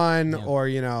into one, or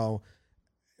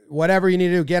whatever you need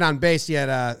to do, get on base. He had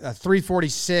a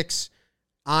 346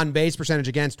 on base percentage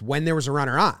against when there was a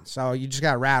runner on. So you just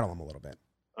got to rattle him a little bit.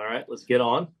 All right, let's get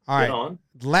on. Get on.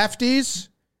 Lefties,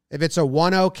 if it's a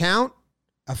 1-0 count,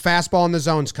 a fastball in the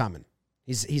zone's coming.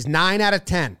 He's 9 out of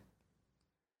 10.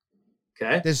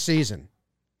 Okay. This season.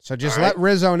 So just let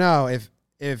Rizzo know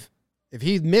if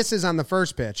he misses on the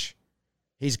first pitch,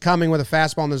 he's coming with a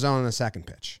fastball in the zone on the second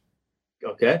pitch.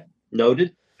 Okay.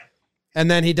 Noted. And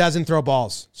then he doesn't throw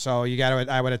balls. So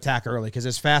I would attack early because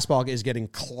his fastball is getting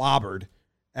clobbered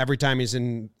every time he's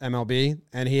in MLB,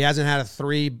 and he hasn't had a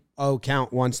 3-0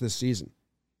 count once this season.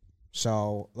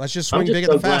 So let's just I'm swing just big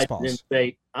so at the glad you fastballs. didn't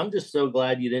say. I'm just so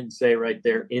glad you didn't say right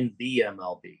there in the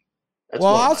MLB. That's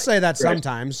Well, one of I'll my say that strengths.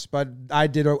 sometimes, but I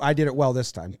did it well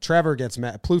this time. Trevor gets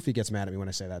mad. Plouffe gets mad at me when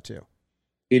I say that too.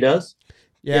 He does.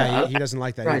 Yeah, Yeah, he doesn't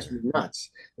like that Drives either. me nuts.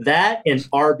 That and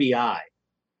RBI.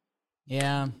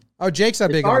 Yeah. Oh, Jake's not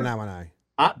It's big hard. on that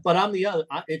one. But I'm the other.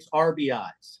 It's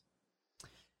RBIs.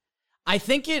 I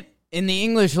think it in the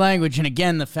English language, and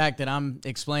again, the fact that I'm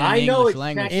explaining I the know English it's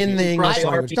language. In the English Right,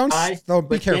 language. RBI, Don't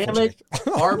be but careful, damn it, Jake.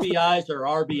 RBIs are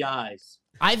RBIs.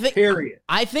 I think Period.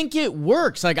 I think it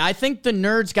works. Like I think the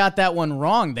nerds got that one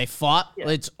wrong. They fought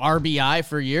it's RBI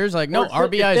for years. Like no, Or it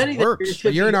should- if RBIs anything, works. it should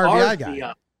But you're be an RBI RBI.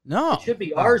 guy. No, It should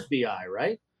be Oh. RBI,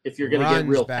 right? If you're going to get Runs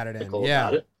real batted in. technical Yeah.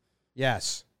 about it.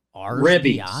 Yes.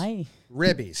 RBI.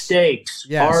 Ribbies. Stakes.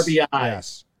 Yes. RBI.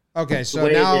 Yes. Okay, The so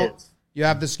way now it is. you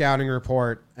have the scouting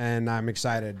report, and I'm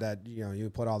excited that you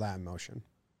put all that in motion.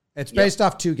 It's Yep. based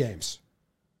off 2 games.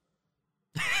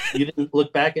 You didn't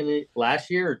look back in it last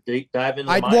year or dive into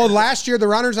the Well, minors? last year the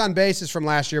runners on base is from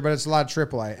last year, but it's a lot of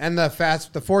AAA, and the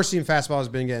 4-seam fastball has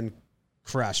been getting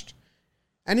crushed.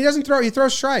 And he doesn't throw; he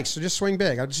throws strikes. So just swing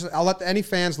big. I'll let any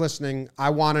fans listening.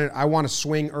 I want to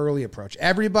swing early approach.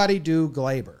 Everybody do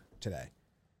Glaber today.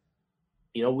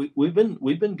 You know, we've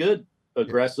been good,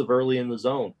 aggressive early in the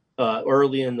zone,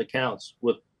 early in the counts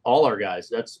with all our guys.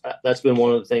 That's been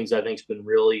one of the things I think's been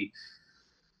really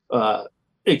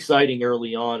exciting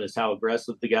early on is how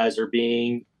aggressive the guys are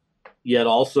being, yet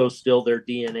also still their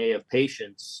DNA of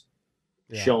patience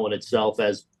showing itself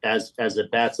as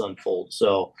at bats unfold.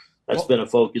 So that's been a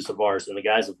focus of ours, and the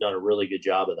guys have done a really good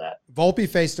job of that. Volpe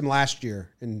faced him last year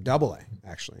in Double A.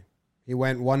 Actually, he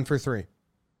went 1 for 3,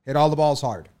 hit all the balls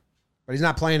hard, but he's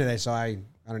not playing today, so I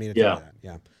don't need to tell you that.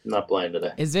 Yeah, I'm not playing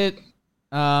today. Is it?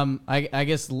 I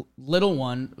guess little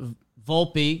one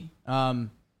Volpe.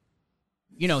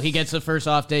 He gets the first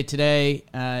off day today,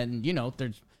 and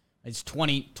it's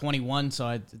 2021, so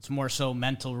it's more so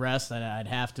mental rest that I'd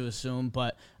have to assume.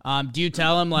 But do you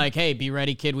tell him like, "Hey, be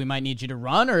ready, kid. We might need you to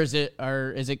run," or is it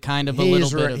kind of a little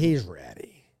bit? He's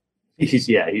ready. He's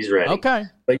ready. Okay.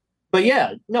 But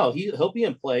yeah, no, he'll be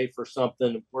in play for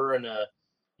something. We're in a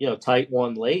tight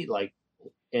one late, like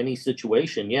any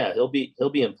situation. Yeah, he'll be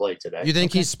in play today. You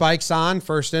think he spikes on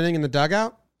first inning in the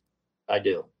dugout? I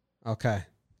do. Okay.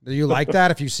 Do you like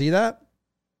that if you see that?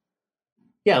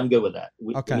 Yeah, I'm good with that.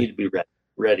 We Okay. need to be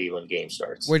ready when game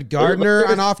starts. Would Gardner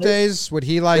on off days, would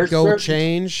he there's go certain-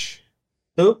 change?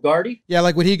 Who, Gardy? Yeah,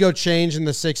 like would he go change in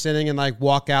the 6th inning and like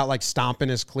walk out like stomping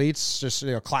his cleats, just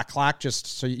clack clack, just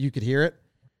so you could hear it?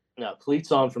 No,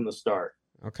 cleats on from the start.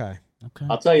 Okay.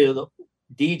 I'll tell you,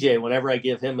 DJ, whenever I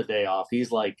give him a day off,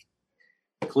 he's like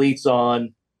cleats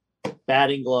on,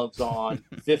 batting gloves on,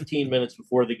 15 minutes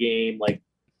before the game, like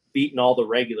beating all the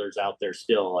regulars out there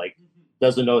still, like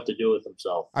doesn't know what to do with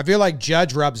himself. I feel like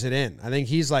Judge rubs it in. I think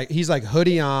he's like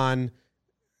hoodie on.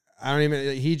 I don't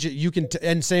even you can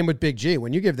and same with Big G.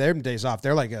 When you give them days off,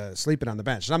 they're like sleeping on the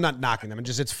bench. And I'm not knocking them.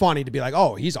 It's funny to be like,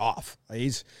 oh, he's off. Like,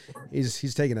 he's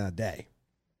taking a day.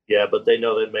 Yeah, but they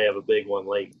know they may have a big one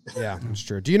late. Yeah, that's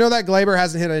true. Do you know that Glaber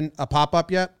hasn't hit a pop up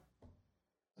yet?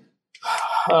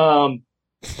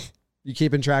 You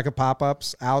keeping track of pop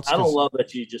ups, outs? I don't love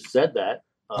that you just said that.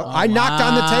 I knocked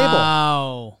on the table.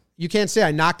 Wow. You can't say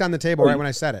I knocked on the table right when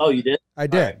I said it. Oh, you did? I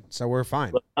did. Right. So we're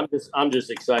fine. But I'm just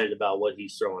excited about what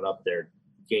he's throwing up there,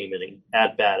 game inning,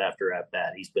 at bat after at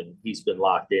bat. He's been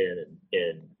locked in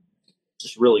and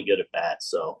just really good at bats.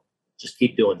 So just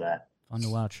keep doing that. Fun to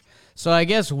watch. So I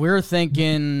guess we're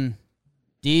thinking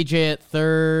DJ at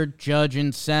third, Judge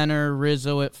in center,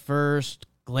 Rizzo at first,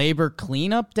 Glaber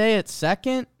cleanup day at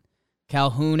second,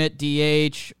 Calhoun at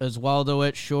DH, Oswaldo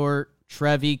at short,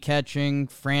 Trevi catching,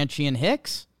 Franchi and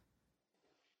Hicks.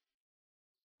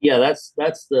 Yeah, that's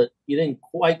you didn't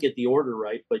quite get the order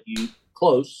right, but you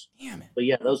close. Damn it. But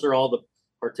yeah, those are all the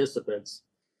participants.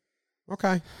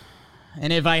 Okay.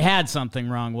 And if I had something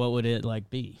wrong, what would it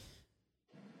be?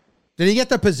 Did he get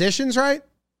the positions right?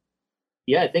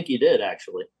 Yeah, I think you did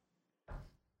actually.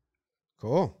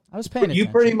 Cool. I was paying attention.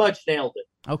 You pretty much nailed it.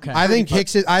 Okay. I think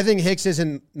Hicks is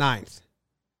in 9th.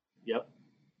 Yep.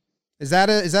 Is that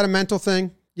a mental thing?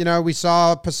 We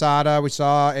saw Posada, we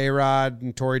saw A-Rod,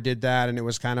 and Torrey did that, and it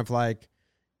was kind of like,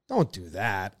 don't do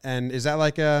that. And is that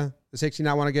does Hicksy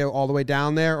not want to go all the way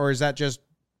down there, or is that just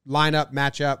lineup,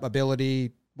 matchup,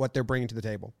 ability, what they're bringing to the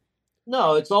table?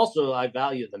 No, it's also I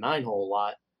value the 9-hole a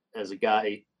lot as a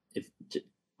guy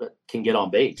that can get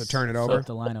on base To turn it over? Start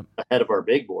the lineup. ahead of our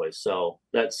big boys. So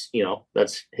that's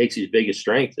Hicksy's biggest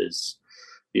strength is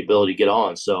the ability to get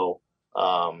on. So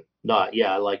I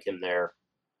like him there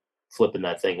flipping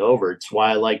that thing over. It's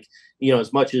why I like,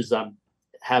 as much as I'm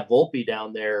have Volpe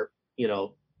down there,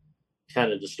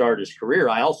 kind of to start his career.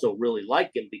 I also really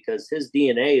like him because his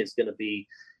DNA is going to be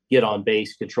get on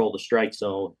base, control the strike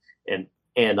zone,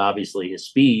 and obviously his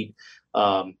speed.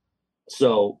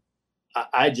 So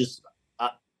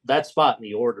that spot in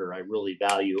the order I really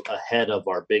value ahead of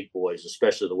our big boys,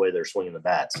 especially the way they're swinging the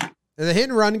bats. Is the hit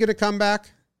and run going to come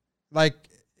back? Like,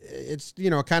 it's,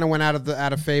 kind of went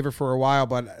out of favor for a while,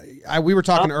 but we were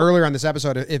talking earlier on this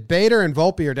episode. If Bader and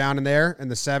Volpe are down in there in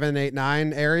the 7, 8,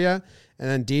 9 area, and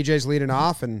then DJ's leading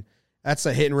off, and that's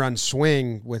a hit and run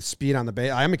swing with speed on the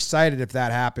base. I'm excited if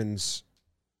that happens.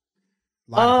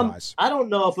 I don't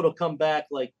know if it'll come back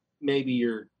like maybe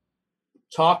you're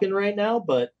talking right now,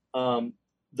 but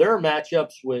there are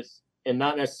matchups with, and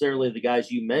not necessarily the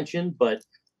guys you mentioned, but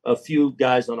a few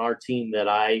guys on our team that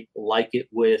I like it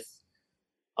with,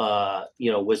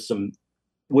 with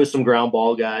some ground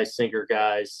ball guys, sinker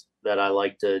guys that I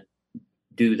like to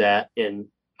do that. And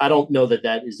I don't know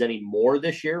that is any more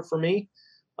this year for me.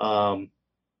 So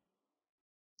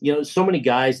many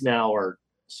guys now are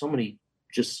so many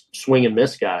just swing and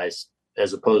miss guys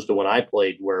as opposed to when I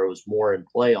played where it was more in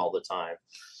play all the time.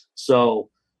 So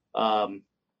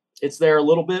it's there a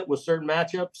little bit with certain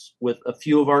matchups with a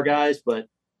few of our guys, but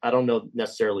I don't know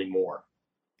necessarily more.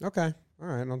 Okay. All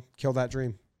right. I'll kill that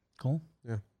dream. Cool.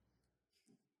 Yeah.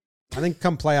 I think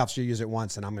come playoffs, you use it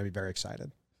once, and I'm going to be very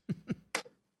excited.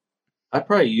 I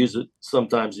probably use it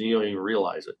sometimes and you don't even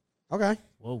realize it. Okay.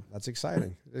 Whoa. That's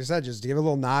exciting. As I said, just give a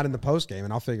little nod in the post game,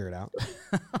 and I'll figure it out.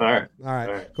 All right. All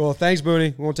right. Cool. Thanks,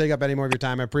 Booney. We won't take up any more of your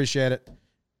time. I appreciate it.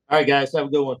 All right, guys. Have a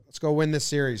good one. Let's go win this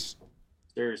series.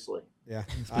 Seriously. Yeah.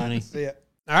 Booney. See ya.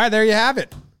 All right, there you have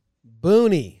it.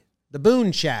 Booney. The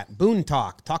Boone chat. Boone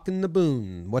talk. Talking the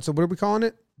Boone. What are we calling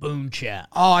it? Boone chat.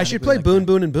 Oh, I should play Boone,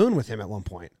 Boone, and Boone with him at one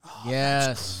point. Oh, Yes.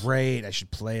 that's great. I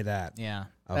should play that. Yeah.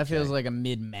 Okay. That feels like a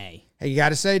mid-May. Hey, you got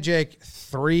to say, Jake,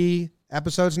 3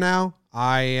 episodes now.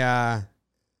 I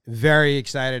very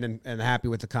excited and happy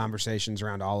with the conversations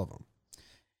around all of them.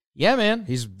 Yeah, man.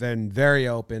 He's been very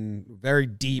open, very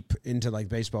deep into like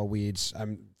baseball weeds.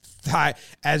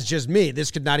 As just me,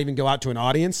 this could not even go out to an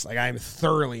audience. Like, I am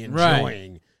thoroughly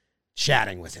enjoying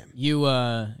chatting with him. You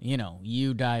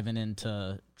diving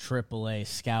into AAA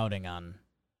scouting on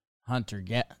Hunter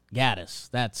Gaddis.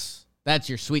 That's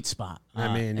your sweet spot.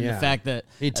 And the fact that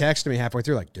he texted me halfway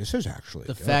through, like, this is actually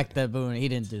the good. fact that Boone, he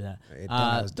didn't do that.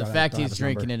 The fact he's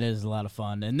drinking it is a lot of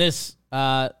fun. And this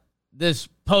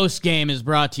post game is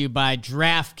brought to you by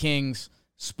DraftKings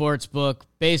Sportsbook.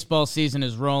 Baseball season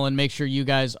is rolling. Make sure you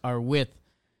guys are with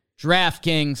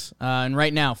DraftKings. And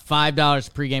right now, $5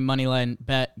 pregame moneyline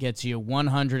bet gets you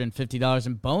 $150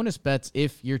 in bonus bets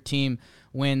if your team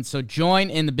wins. So join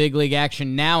in the big league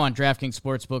action now on DraftKings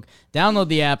Sportsbook. Download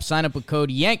the app, sign up with code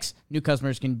YANKS. New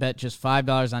customers can bet just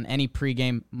 $5 on any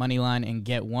pregame moneyline and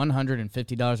get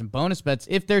 $150 in bonus bets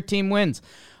if their team wins.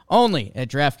 Only at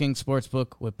DraftKings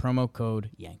Sportsbook with promo code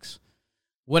YANKS.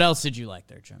 What else did you like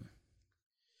there, Jim?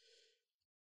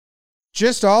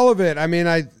 Just all of it. I mean,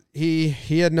 he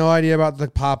had no idea about the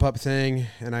pop-up thing,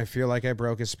 and I feel like I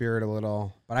broke his spirit a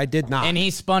little, but I did not. And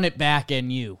he spun it back in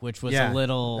you, which was a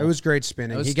little... It was great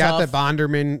spinning. Was he got tough. the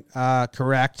Bonderman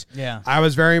correct. Yeah. I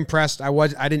was very impressed.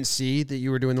 I didn't see that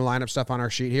you were doing the lineup stuff on our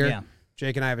sheet here. Yeah.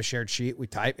 Jake and I have a shared sheet. We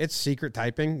type. It's secret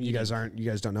typing. You guys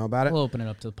don't know about it. We'll open it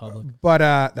up to the public. But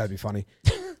that'd be funny.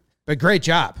 But great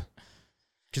job.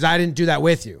 Because I didn't do that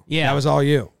with you. Yeah. That was all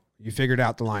you. You figured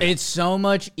out the lineup. It's so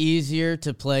much easier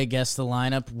to play guess the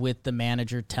lineup with the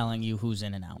manager telling you who's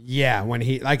in and out. Yeah, when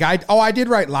he I did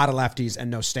write a lot of lefties and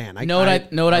no Stan. I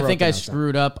think I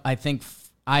screwed up. I think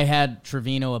I had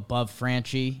Trevino above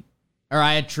Franchi, or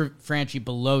I had Franchi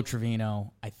below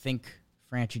Trevino. I think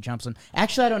Franchi jumps in.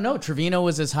 Actually, I don't know. Trevino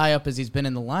was as high up as he's been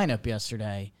in the lineup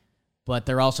yesterday, but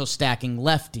they're also stacking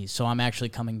lefties, so I'm actually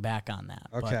coming back on that.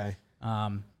 Okay.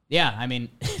 But, yeah, I mean,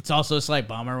 it's also a slight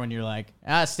bummer when you're like,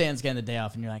 Stan's getting the day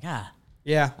off, and you're like,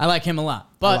 yeah, I like him a lot.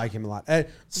 But I like him a lot.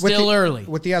 early.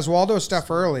 With the Oswaldo stuff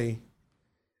early.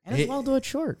 And Oswaldo at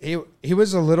short. He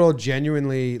was a little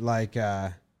genuinely like,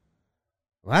 I've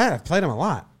played him a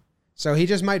lot. So he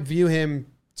just might view him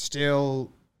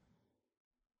still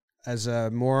as a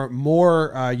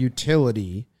more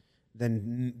utility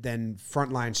than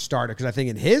frontline starter. Because I think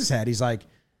in his head, he's like,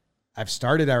 I've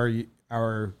started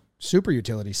our super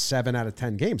utility 7 out of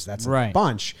 10 games. That's a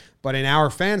bunch. But in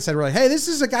our fan said, we're like, hey, this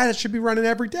is a guy that should be running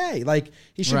every day. Like,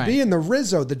 he should be in the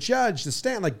Rizzo, the Judge, the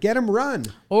Stan. Like, get him run.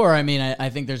 Or, I mean, I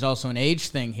think there's also an age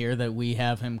thing here that we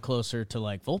have him closer to,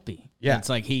 like, Volpe. Yeah. It's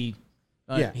like he's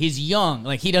young.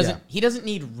 Like, he doesn't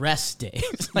need rest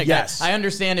days. Like, yes. I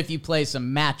understand if you play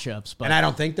some matchups, but... And I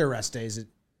don't think they're rest days.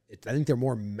 I think they're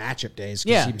more matchup days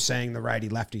because Yeah. he's saying the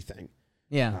righty-lefty thing.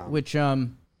 Yeah, which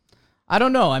I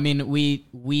don't know. I mean,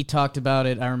 we talked about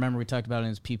it. I remember we talked about it in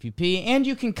his PPP, and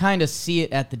you can kind of see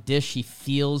it at the dish. He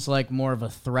feels like more of a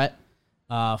threat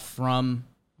from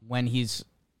when he's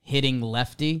hitting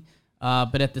lefty.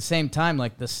 But at the same time,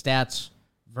 like the stats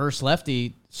versus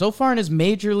lefty, so far in his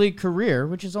major league career,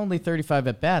 which is only 35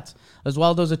 at-bats,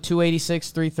 Oswaldo's a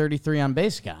 286, 333 on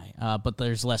base guy, but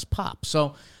there's less pop.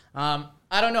 So I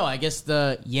don't know. I guess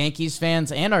the Yankees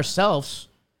fans and ourselves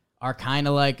are kind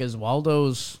of like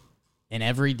Oswaldo's an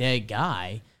everyday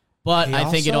guy, but I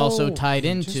think it also tied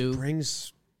into... just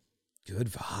brings good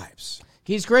vibes.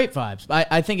 He's great vibes.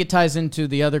 I think it ties into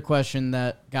the other question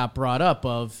that got brought up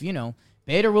of,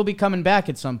 Bader will be coming back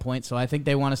at some point, so I think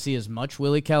they want to see as much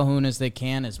Willie Calhoun as they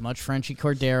can, as much Frenchie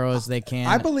Cordero as they can.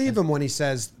 I believe him when he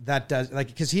says that does, like,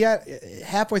 because he had,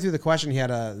 halfway through the question, he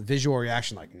had a visual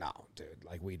reaction like, no, dude,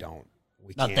 like, we can't.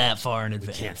 Not that far in We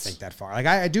advance. can't think that far. Like,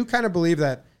 I do kind of believe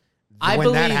that I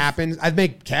when that believe- happens, I'd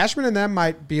make Cashman and them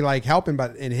might be like helping,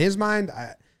 but in his mind,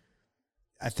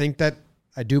 I think that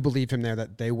I do believe him there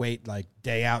that they wait like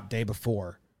day out, day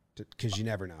before, because you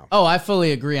never know. Oh, I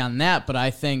fully agree on that, but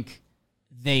I think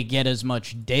they get as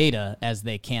much data as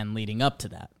they can leading up to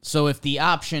that. So if the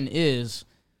option is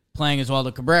playing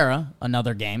Oswaldo Cabrera,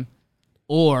 another game,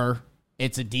 or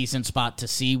it's a decent spot to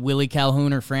see Willie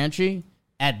Calhoun or Franchi,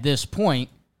 at this point,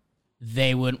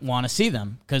 they wouldn't want to see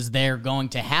them because they're going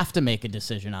to have to make a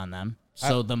decision on them.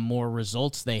 So the more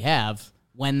results they have,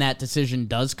 when that decision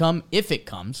does come, if it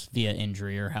comes via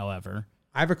injury or however,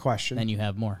 I have a question. then you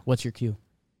have more. What's your cue?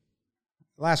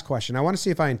 Last question. I want to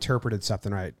see if I interpreted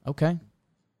something right. Okay.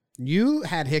 You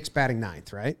had Hicks batting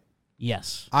ninth, right?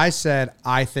 Yes. I said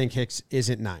I think Hicks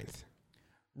isn't ninth.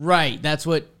 Right. That's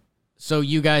what. So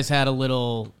you guys had a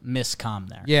little miscomm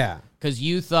there. Yeah. Because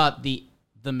you thought the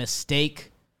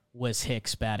mistake was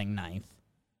Hicks batting ninth,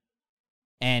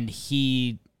 and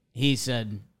he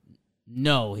said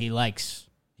no. He likes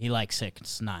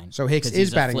Hicks ninth. So Hicks 'cause he's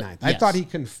is a batting flip- ninth. I yes. thought he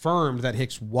confirmed that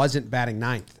Hicks wasn't batting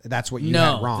ninth. That's what you had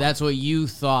No, wrong. that's what you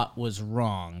thought was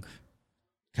wrong.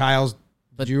 Kyle's.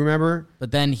 Do you remember? But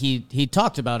then he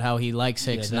talked about how he likes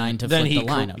Hicks nine to flip the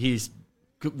lineup.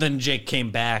 Then Jake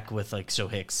came back with like, so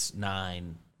Hicks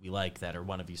 9, we like that, or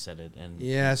one of you said it, and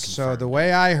Yes. he So confirmed the it.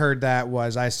 way I heard that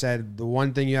was I said the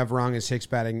one thing you have wrong is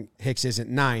Hicks isn't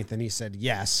ninth, and he said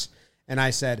yes, and I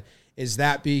said, is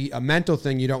that be a mental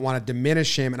thing? You don't want to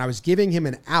diminish him, and I was giving him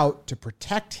an out to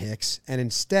protect Hicks, and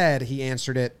instead he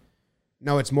answered it,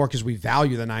 no, it's more because we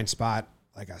value the 9th spot,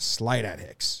 like a slight at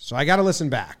Hicks. So I got to listen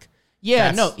back.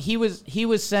 Yeah, That's- no, he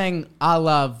was saying a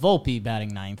la Volpe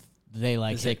batting ninth. They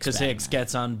like Hicks because batting Hicks ninth.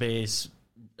 gets on base.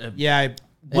 Yeah,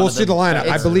 we'll of see the lineup. I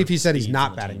better believe he said he's speeds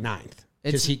not on the batting team. ninth.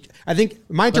 It's- I think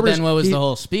my But interpretation. then what was the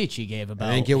whole speech he gave about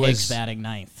think it Hicks was- batting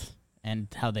ninth and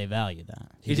how they value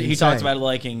that? He didn't talked say. about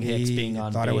liking Hicks He being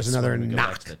on thought base. it was another when we go back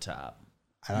knock. to the top.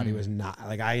 I thought he was not.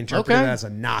 Like I interpreted Okay. it as a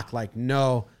knock. Like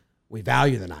no, we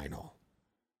value the 9-hole.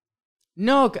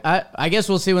 No, I guess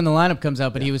we'll see when the lineup comes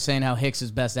out, but he was saying how Hicks'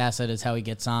 best asset is how he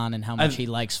gets on and how much he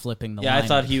likes flipping the lineup. Yeah, I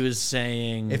thought he was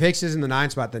saying. If Hicks is in the 9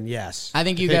 spot, then yes. I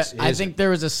think If you Hicks got. I isn't- think there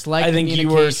was a slight. I think you were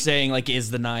communication- saying like, is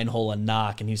the 9-hole a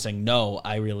knock? And he was saying, no,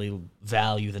 I really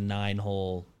value the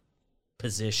 9-hole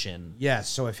position. yes.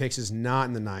 So if Hicks is not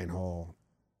in the 9-hole,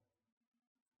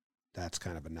 that's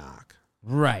kind of a knock.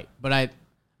 right, but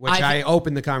Which I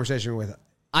opened the conversation with.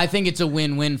 I think it's a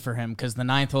win-win for him because the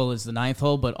 9th hole is the 9th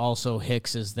hole, but also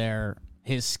Hicks is there.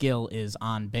 His skill is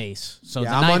on base. So Yeah,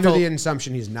 the I'm 9th under hole, the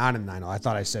assumption he's not in the 9-hole. I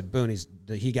thought I said Boone.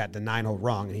 He got the 9-hole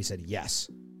wrong, and he said yes.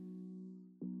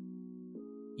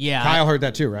 yeah, Kyle heard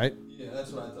that too, right?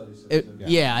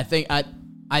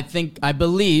 I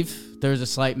believe there's a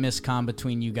slight miscomm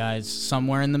between you guys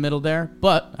somewhere in the middle there,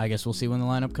 but I guess we'll see when the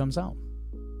lineup comes out.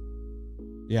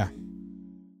 Yeah.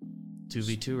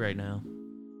 2v2 right now.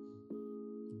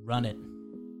 Run it.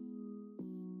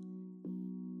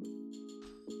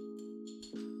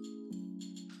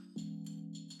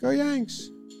 Go Yanks.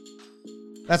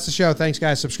 That's the show. Thanks,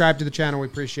 guys. Subscribe to the channel. We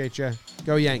appreciate you.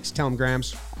 Go Yanks. Tell them,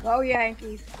 Grams. Go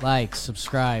Yankees. Like,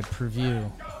 subscribe,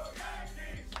 preview.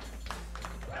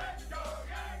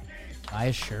 Buy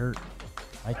a shirt.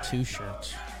 Buy 2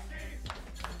 shirts.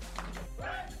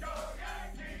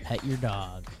 Pet your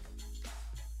dog.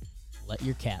 Let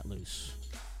your cat loose.